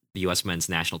the U.S. Men's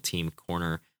National Team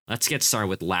Corner. Let's get started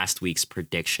with last week's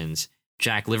predictions.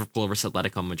 Jack, Liverpool versus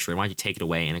Atletico Madrid. Why don't you take it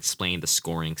away and explain the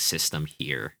scoring system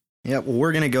here? Yeah, well,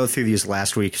 we're going to go through these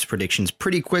last week's predictions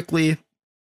pretty quickly.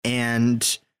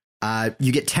 And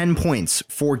you get 10 points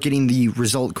for getting the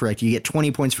result correct. You get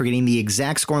 20 points for getting the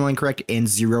exact scoreline correct and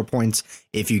 0 points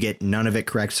if you get none of it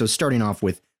correct. So starting off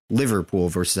with Liverpool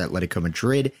versus Atletico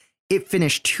Madrid. It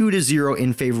finished 2-0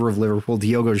 in favor of Liverpool.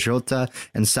 Diogo Jota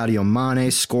and Sadio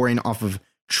Mane scoring off of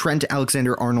Trent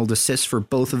Alexander-Arnold assists for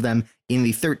both of them in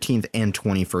the 13th and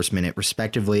 21st minute,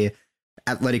 respectively.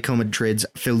 Atletico Madrid's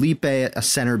Felipe, a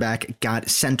center back, got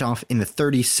sent off in the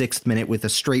 36th minute with a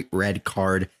straight red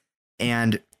card.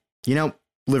 And,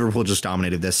 Liverpool just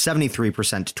dominated this.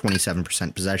 73% to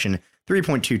 27% possession,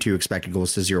 3.22 expected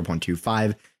goals to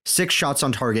 0.25, 6 shots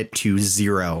on target to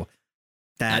 0.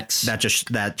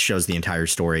 That shows the entire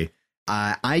story.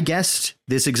 I guessed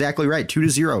this exactly right,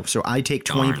 2-0. So I take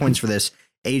 20 points for this.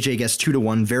 AJ gets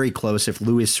 2-1, very close. If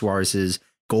Luis Suarez's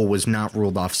goal was not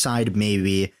ruled offside,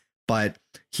 maybe, but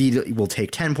he will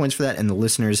take 10 points for that. And the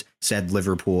listeners said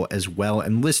Liverpool as well.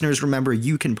 And listeners, remember,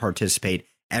 you can participate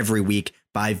every week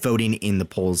by voting in the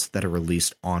polls that are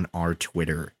released on our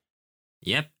Twitter.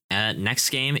 Yep. Next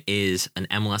game is an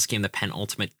MLS game, the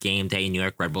penultimate game day, New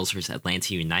York Red Bulls versus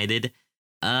Atlanta United.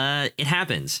 It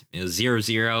happens. It was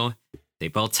 0-0. They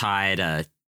both tied.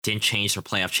 Didn't change their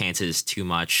playoff chances too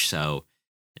much, so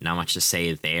not much to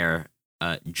say there.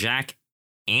 Jack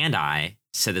and I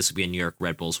said this would be a New York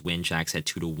Red Bulls win. Jack said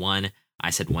 2-1. I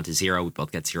said 1-0. We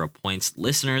both get 0 points.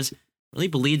 Listeners really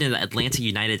believed in the Atlanta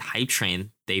United hype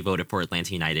train. They voted for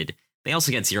Atlanta United. They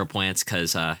also get 0 points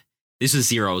because this was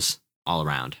zeros all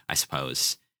around, I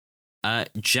suppose.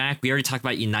 Jack, we already talked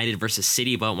about United versus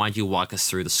City, but why don't you walk us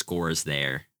through the scores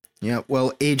there? Yeah,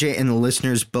 well, AJ and the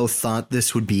listeners both thought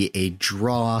this would be a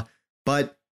draw,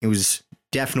 but it was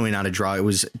definitely not a draw. It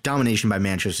was domination by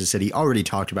Manchester City. Already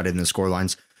talked about it in the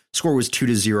scorelines. Score was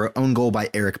 2-0. Own goal by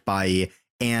Eric Bailly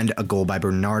and a goal by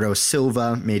Bernardo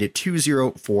Silva made it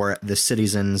 2-0 for the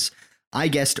Citizens. I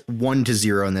guessed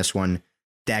 1-0 in this one.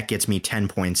 That gets me 10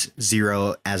 points.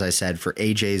 0, as I said, for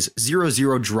AJ's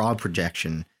 0-0 draw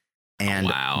projection. And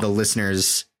the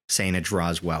listeners saying a draw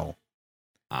as well.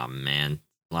 Oh, man.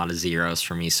 A lot of zeros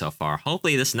for me so far.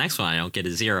 Hopefully this next one I don't get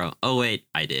a 0. Oh, wait,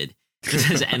 I did.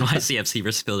 This is NYCFC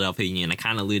versus Philadelphia Union. I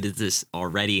kind of alluded to this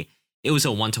already. It was a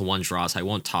 1-1 draw, so I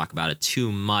won't talk about it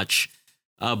too much.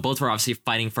 Both were obviously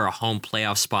fighting for a home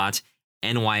playoff spot.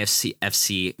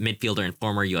 NYCFC midfielder and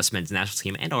former US men's national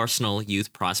team and Arsenal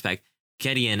youth prospect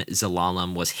Gideon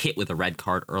Zelalem was hit with a red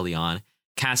card early on.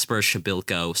 Kasper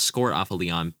Shabilko scored off a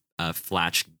Leon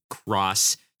Flatch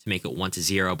cross to make it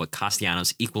 1-0, but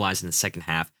Castellanos equalized in the second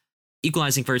half,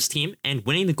 equalizing for his team and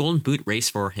winning the Golden Boot race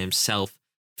for himself.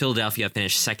 Philadelphia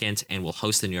finished second and will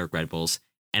host the New York Red Bulls.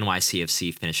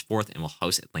 NYCFC finished fourth and will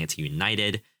host Atlanta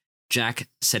United. Jack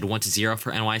said 1-0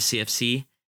 for NYCFC.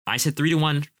 I said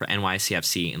 3-1 for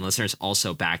NYCFC, and listeners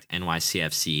also backed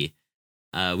NYCFC.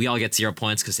 We all get 0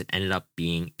 points because it ended up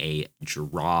being a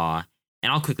draw.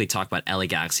 And I'll quickly talk about LA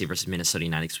Galaxy versus Minnesota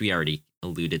United because we already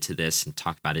alluded to this and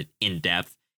talked about it in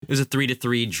depth. It was a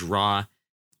 3-3 draw.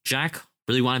 Jack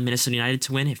really wanted Minnesota United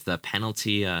to win. If the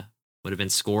penalty would have been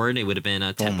scored, it would have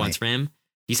been 10 points for him.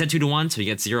 He said 2-1, so he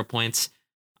gets 0 points.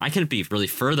 I couldn't be really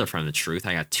further from the truth.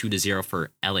 I got 2-0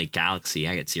 for LA Galaxy.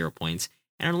 I get 0 points.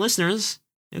 And our listeners,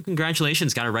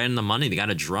 congratulations, got it right on the money. They got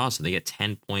a draw, so they get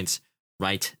 10 points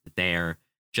right there.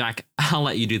 Jack, I'll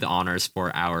let you do the honors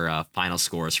for our final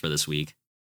scores for this week.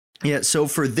 Yeah, so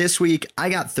for this week, I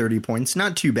got 30 points.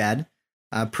 Not too bad.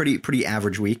 Pretty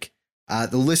average week.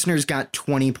 The listeners got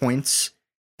 20 points.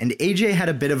 And AJ had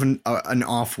a bit of an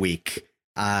off week,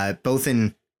 both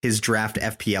in his draft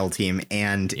FPL team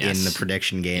and in the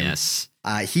prediction game. Yes.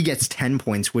 He gets 10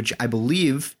 points, which I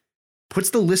believe puts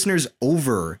the listeners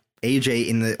over AJ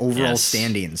in the overall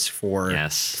standings for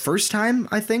first time,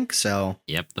 I think. So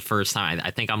yep, the first time.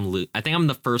 I think I'm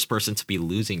the first person to be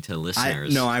losing to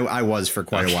listeners. I was for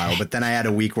quite a while, but then I had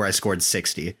a week where I scored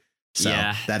 60. So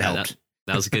that helped.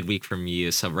 That was a good week from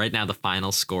you. So right now the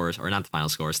final scores, or not the final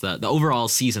scores, the overall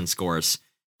season scores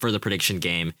for the prediction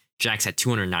game. Jack's at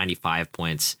 295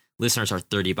 points. Listeners are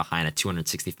 30 behind at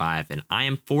 265, and I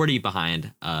am 40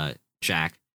 behind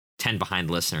Jack, 10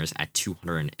 behind listeners at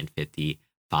 255.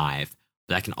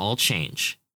 But that can all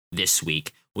change this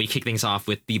week. We kick things off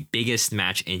with the biggest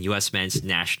match in U.S. men's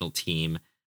national team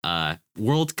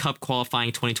World Cup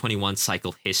qualifying 2021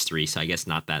 cycle history, so I guess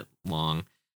not that long.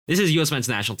 This is U.S. men's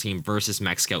national team versus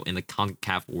Mexico in the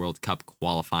CONCACAF World Cup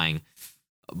qualifying.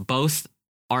 Both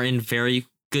are in very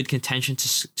good contention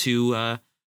to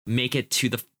make it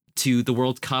to the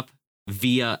World Cup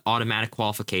via automatic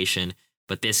qualification,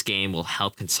 but this game will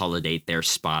help consolidate their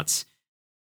spots.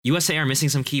 USA are missing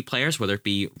some key players, whether it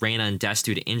be Reyna and Des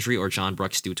due to injury or John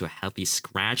Brooks due to a healthy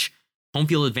scratch. Home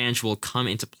field advantage will come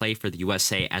into play for the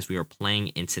USA as we are playing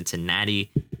in Cincinnati,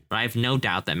 but I have no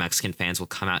doubt that Mexican fans will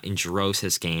come out in droves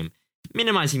this game,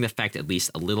 minimizing the effect at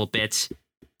least a little bit.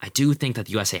 I do think that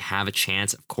the USA have a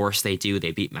chance. Of course they do.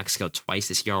 They beat Mexico twice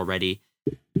this year already.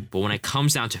 But when it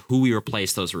comes down to who we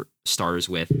replace those starters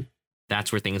with,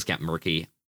 that's where things get murky.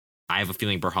 I have a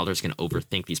feeling Berhalter's going to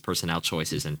overthink these personnel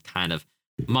choices and kind of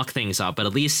muck things up, but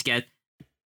at least get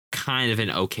kind of an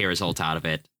okay result out of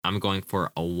it. I'm going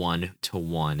for a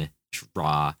 1-1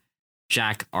 draw.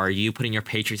 Jack, are you putting your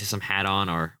patriotism hat on,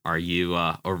 or are you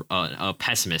a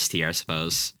pessimist here, I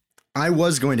suppose? I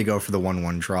was going to go for the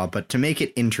 1-1 draw, but to make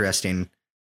it interesting,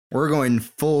 we're going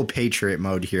full Patriot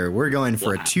mode here. We're going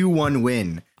for a 2-1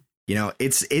 win. Do you know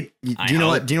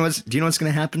what's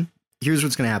going to happen? Here's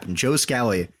what's going to happen. Joe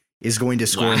Scally is going to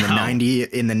score in the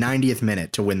 90th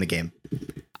minute to win the game.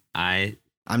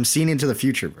 I'm seeing into the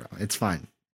future, bro. It's fine.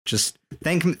 Just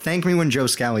thank me when Joe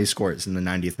Scally scores in the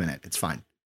 90th minute. It's fine.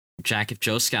 Jack, if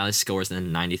Joe Scally scores in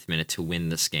the 90th minute to win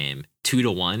this game,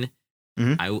 2-1,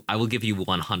 I will give you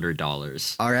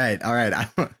 $100. All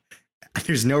right.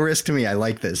 There's no risk to me. I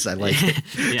like this. I like it.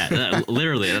 Yeah,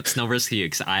 literally, that's no risk to you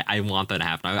because I want that to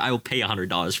happen. I will pay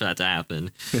 $100 for that to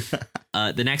happen.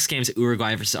 The next game is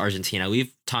Uruguay versus Argentina.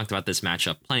 We've talked about this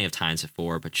matchup plenty of times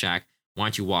before, but Jack, why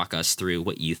don't you walk us through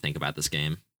what you think about this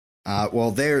game?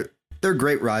 Well, they're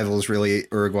great rivals, really,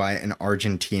 Uruguay and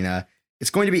Argentina. It's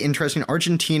going to be interesting.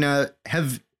 Argentina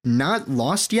have not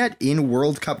lost yet in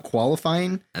World Cup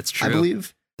qualifying. That's true. I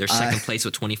believe. They're second place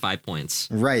with 25 points.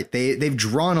 Right. They've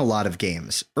drawn a lot of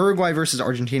games. Uruguay versus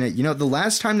Argentina. The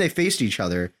last time they faced each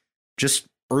other, just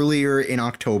earlier in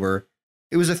October,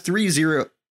 it was a 3-0.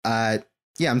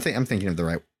 I'm thinking of the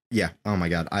right. Yeah. Oh my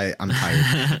God. I'm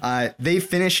tired. They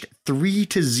finished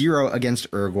 3-0 against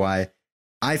Uruguay.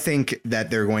 I think that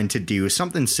they're going to do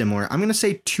something similar. I'm going to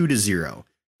say 2-0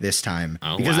 this time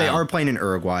because they are playing in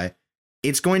Uruguay.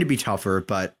 It's going to be tougher,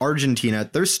 but Argentina,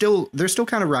 they're still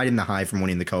kind of riding the high from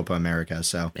winning the Copa America.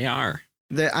 So they are.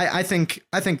 I think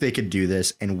they could do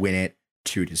this and win it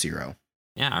 2-0.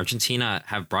 Yeah, Argentina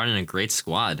have brought in a great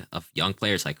squad of young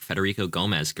players like Federico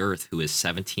Gomez Girth, who is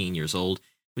 17 years old,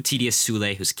 Matidias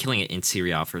Sule, who's killing it in Serie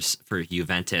A for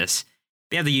Juventus.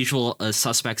 They have the usual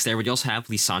suspects there, but you also have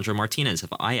Lisandro Martinez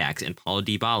of Ajax and Paulo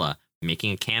Dybala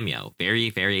making a cameo. Very,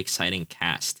 very exciting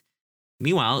cast.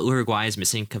 Meanwhile, Uruguay is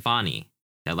missing Cavani,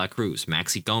 De La Cruz,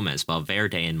 Maxi Gomez,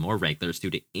 Valverde, and more regulars due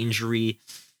to injury.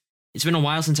 It's been a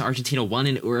while since Argentina won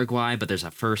in Uruguay, but there's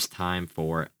a first time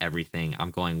for everything.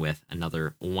 I'm going with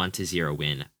another 1-0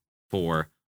 win for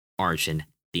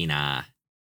Argentina.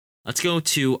 Let's go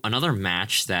to another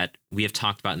match that we have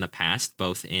talked about in the past,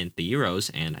 both in the Euros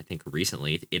and I think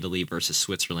recently, Italy versus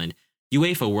Switzerland.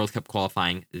 UEFA World Cup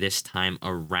qualifying this time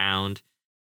around.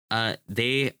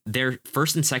 They're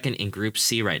first and second in Group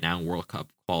C right now in World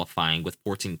Cup qualifying with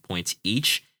 14 points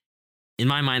each. In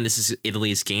my mind, this is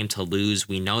Italy's game to lose.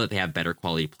 We know that they have better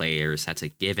quality players. That's a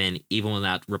given. Even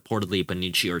without reportedly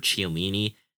Bonucci or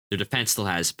Chiellini, their defense still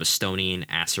has Bastoni and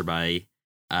Acerbi.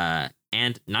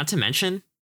 And not to mention,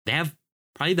 they have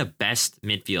probably the best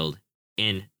midfield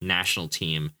in national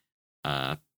team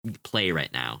play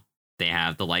right now. They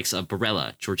have the likes of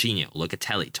Barella, Jorginho,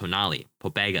 Locatelli, Tonali,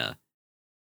 Pobega.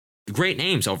 Great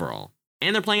names overall.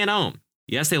 And they're playing at home.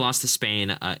 Yes, they lost to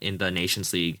Spain in the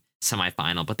Nations League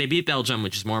semifinal, but they beat Belgium,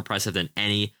 which is more impressive than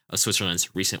any of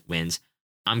Switzerland's recent wins.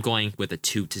 I'm going with a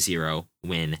 2-0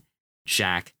 win.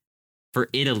 Jack, for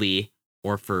Italy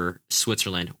or for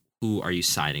Switzerland, who are you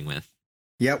siding with?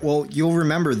 Yeah, well, you'll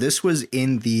remember this was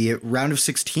in the round of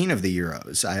 16 of the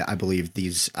Euros. I believe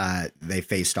they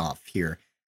faced off here.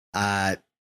 Am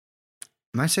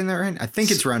I saying that right? I think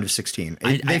it's round of 16.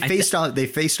 They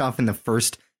faced off in the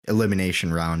first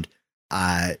elimination round.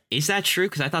 Is that true?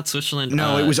 Because I thought Switzerland.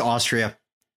 No, it was Austria.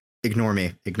 Ignore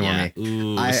me.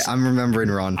 Ooh, I'm remembering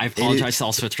wrong. I apologize to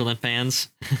all Switzerland fans.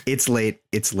 It's late.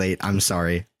 I'm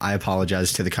sorry. I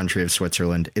apologize to the country of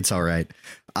Switzerland. It's all right.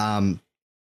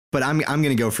 But I'm going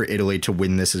to go for Italy to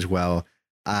win this as well.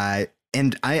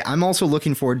 And I'm also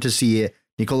looking forward to see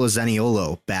Nicola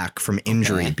Zaniolo back from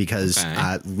injury because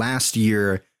last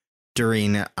year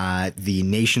during the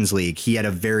Nations League, he had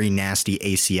a very nasty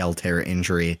ACL tear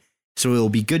injury. So it'll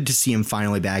be good to see him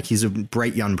finally back. He's a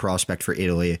bright young prospect for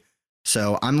Italy.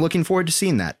 So I'm looking forward to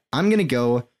seeing that. I'm going to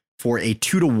go for a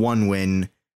 2-1 win.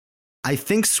 I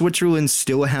think Switzerland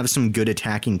still have some good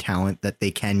attacking talent that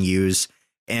they can use.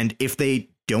 And if they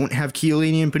don't have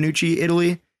Chiellini and Bonucci,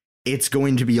 Italy, it's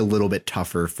going to be a little bit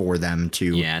tougher for them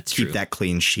to keep that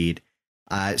clean sheet.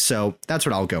 So that's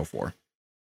what I'll go for.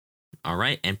 All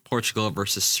right. And Portugal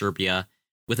versus Serbia.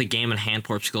 With a game in hand,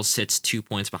 Portugal sits 2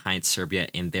 points behind Serbia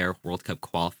in their World Cup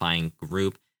qualifying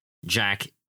group. Jack,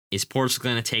 is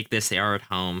Portugal going to take this? They are at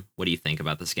home. What do you think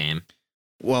about this game?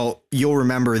 Well, you'll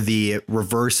remember the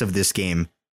reverse of this game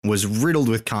was riddled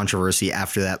with controversy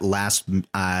after that last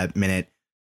minute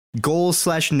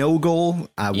goal/no goal,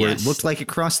 where it looked like it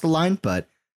crossed the line, but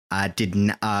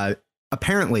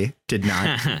apparently did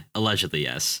not. Allegedly,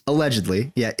 yes.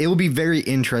 Allegedly, yeah. It will be very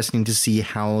interesting to see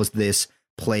how this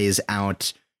plays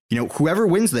out. You know, whoever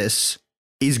wins this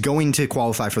is going to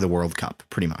qualify for the World Cup,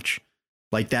 pretty much.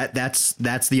 Like that's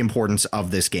the importance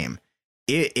of this game.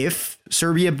 If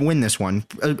Serbia win this one,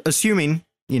 assuming,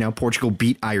 you know, Portugal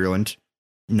beat Ireland,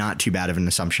 not too bad of an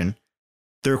assumption,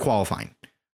 they're qualifying.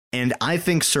 And I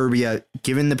think Serbia,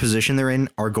 given the position they're in,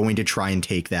 are going to try and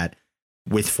take that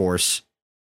with force,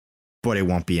 but it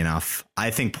won't be enough. I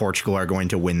think Portugal are going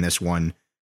to win this one.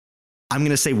 I'm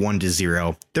going to say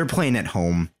 1-0. They're playing at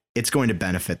home. It's going to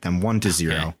benefit them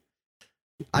 1-0.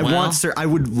 Okay. I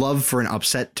would love for an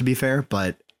upset, to be fair,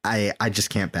 but I just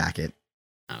can't back it.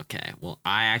 Okay. Well,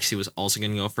 I actually was also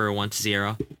going to go for a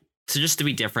 1-0. So just to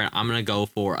be different, I'm going to go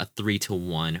for a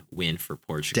 3-1 win for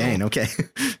Portugal. Dang, okay.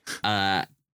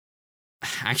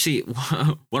 Actually,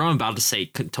 what I'm about to say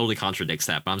totally contradicts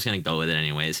that, but I'm just going to go with it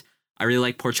anyways. I really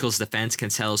like Portugal's defense,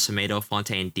 Cancelo, Semedo,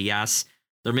 Fonte, and Diaz.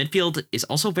 Their midfield is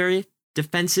also very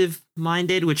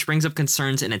defensive-minded, which brings up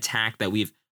concerns in attack that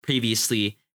we've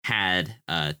previously had.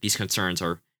 These concerns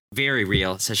are very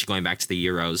real, especially going back to the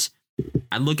Euros.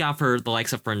 I look out for the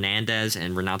likes of Fernandes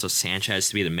and Renato Sanchez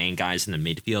to be the main guys in the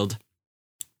midfield.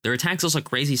 Their attack's also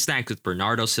crazy stacked with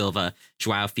Bernardo Silva,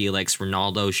 Joao Felix,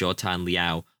 Ronaldo, Jota, and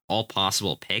Leao, all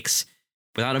possible picks.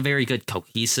 Without a very good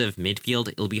cohesive midfield,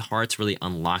 it'll be hard to really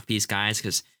unlock these guys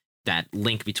because that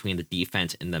link between the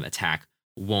defense and the attack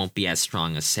won't be as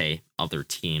strong as, say, other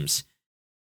teams.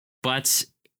 But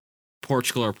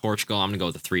Portugal, I'm going to go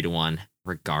with the 3-1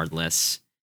 regardless.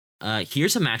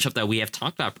 Here's a matchup that we have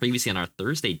talked about previously on our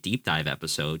Thursday deep dive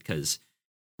episode, because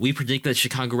we predicted that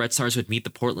Chicago Red Stars would meet the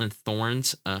Portland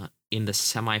Thorns in the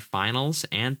semifinals,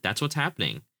 and that's what's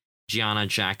happening. Gianna,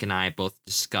 Jack, and I both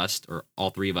discussed, or all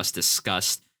three of us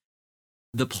discussed,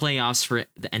 the playoffs for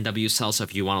the NWSL, so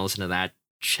if you want to listen to that,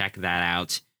 check that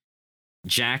out.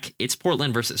 Jack, it's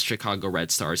Portland versus Chicago Red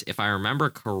Stars. If I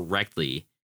remember correctly,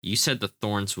 you said the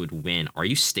Thorns would win. Are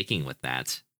you sticking with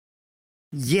that?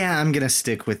 Yeah, I'm gonna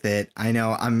stick with it. I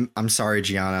know. I'm sorry,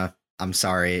 Gianna. I'm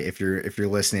sorry if you're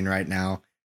listening right now.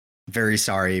 Very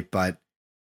sorry, but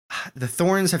the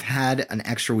Thorns have had an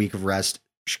extra week of rest.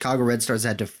 Chicago Red Stars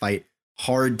had to fight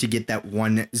hard to get that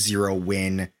 1-0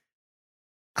 win.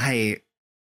 I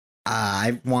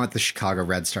want the Chicago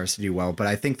Red Stars to do well, but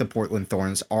I think the Portland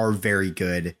Thorns are very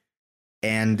good.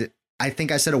 And I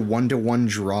think I said a 1-1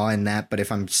 draw in that, but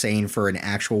if I'm saying for an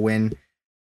actual win,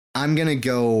 I'm going to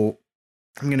go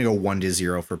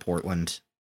 1-0 for Portland.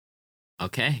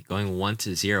 Okay, going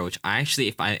 1-0, which I actually,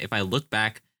 if I look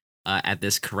back at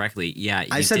this correctly, yeah,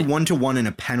 I said 1-1 in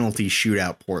a penalty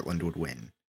shootout. Portland would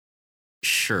win.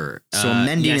 Sure. So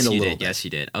amending it a little bit. Yes, you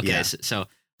did. Okay, yeah. So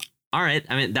all right.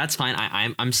 I mean, that's fine.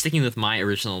 I'm sticking with my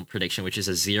original prediction, which is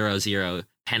a 0-0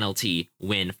 penalty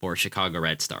win for Chicago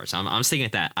Red Stars. I'm sticking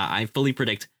with that. I fully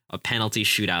predict a penalty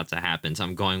shootout to happen, so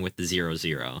I'm going with the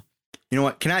 0-0. You know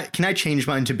what? Can I change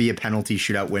mine to be a penalty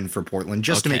shootout win for Portland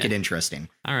just to make it interesting?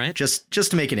 All right. Just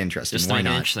to make it interesting. Just to make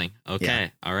it interesting. Okay. Yeah.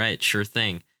 All right. Sure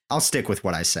thing. I'll stick with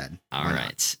what I said. All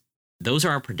right. Those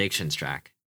are our predictions,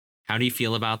 Jack. How do you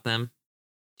feel about them?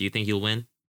 Do you think you'll win?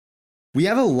 We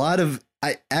have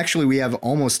we have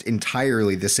almost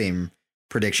entirely the same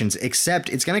predictions, except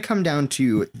it's going to come down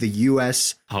to the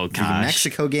U.S. the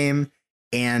Mexico game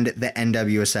and the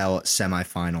NWSL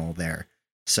semifinal there.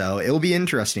 So it'll be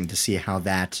interesting to see how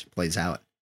that plays out.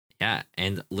 Yeah,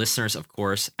 and listeners, of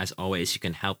course, as always, you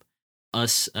can help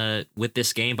us with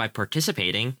this game by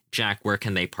participating. Jack, where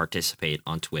can they participate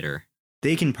on Twitter?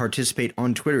 They can participate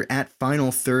on Twitter at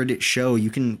Final Third Show.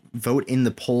 You can vote in the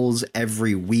polls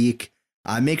every week.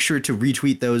 Make sure to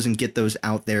retweet those and get those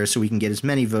out there so we can get as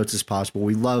many votes as possible.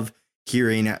 We love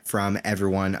hearing from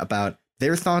everyone about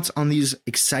their thoughts on these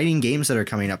exciting games that are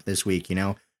coming up this week. You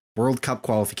know, World Cup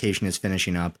qualification is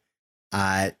finishing up.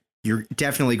 You're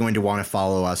definitely going to want to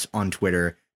follow us on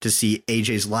Twitter to see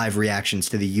AJ's live reactions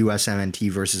to the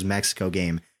USMNT versus Mexico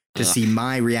game, to see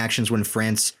my reactions when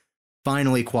France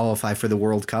finally qualify for the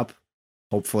World Cup.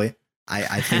 Hopefully.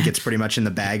 I think it's pretty much in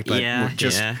the bag, but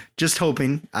just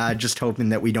hoping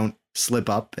that we don't slip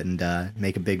up and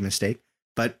make a big mistake.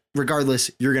 But regardless,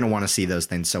 you're going to want to see those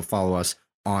things. So follow us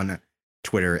on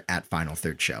Twitter at Final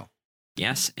Third Show.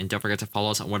 Yes, and don't forget to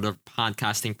follow us on whatever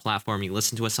podcasting platform you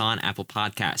listen to us on, Apple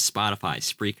Podcasts, Spotify,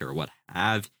 Spreaker, what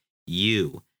have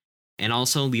you. And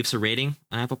also leave us a rating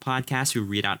on Apple Podcasts. We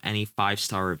read out any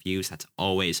 5-star reviews. That's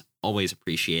always, always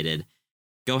appreciated.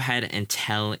 Go ahead and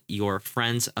tell your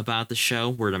friends about the show.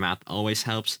 Word of mouth always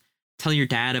helps. Tell your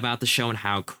dad about the show and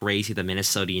how crazy the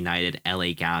Minnesota United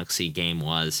LA Galaxy game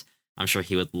was. I'm sure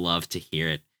he would love to hear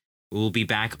it. We'll be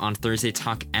back on Thursday to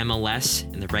talk MLS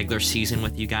in the regular season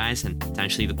with you guys and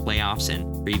potentially the playoffs and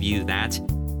preview that.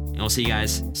 And we'll see you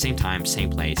guys same time, same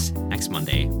place next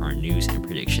Monday for our news and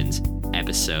predictions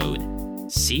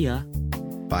episode. See ya.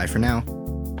 Bye for now.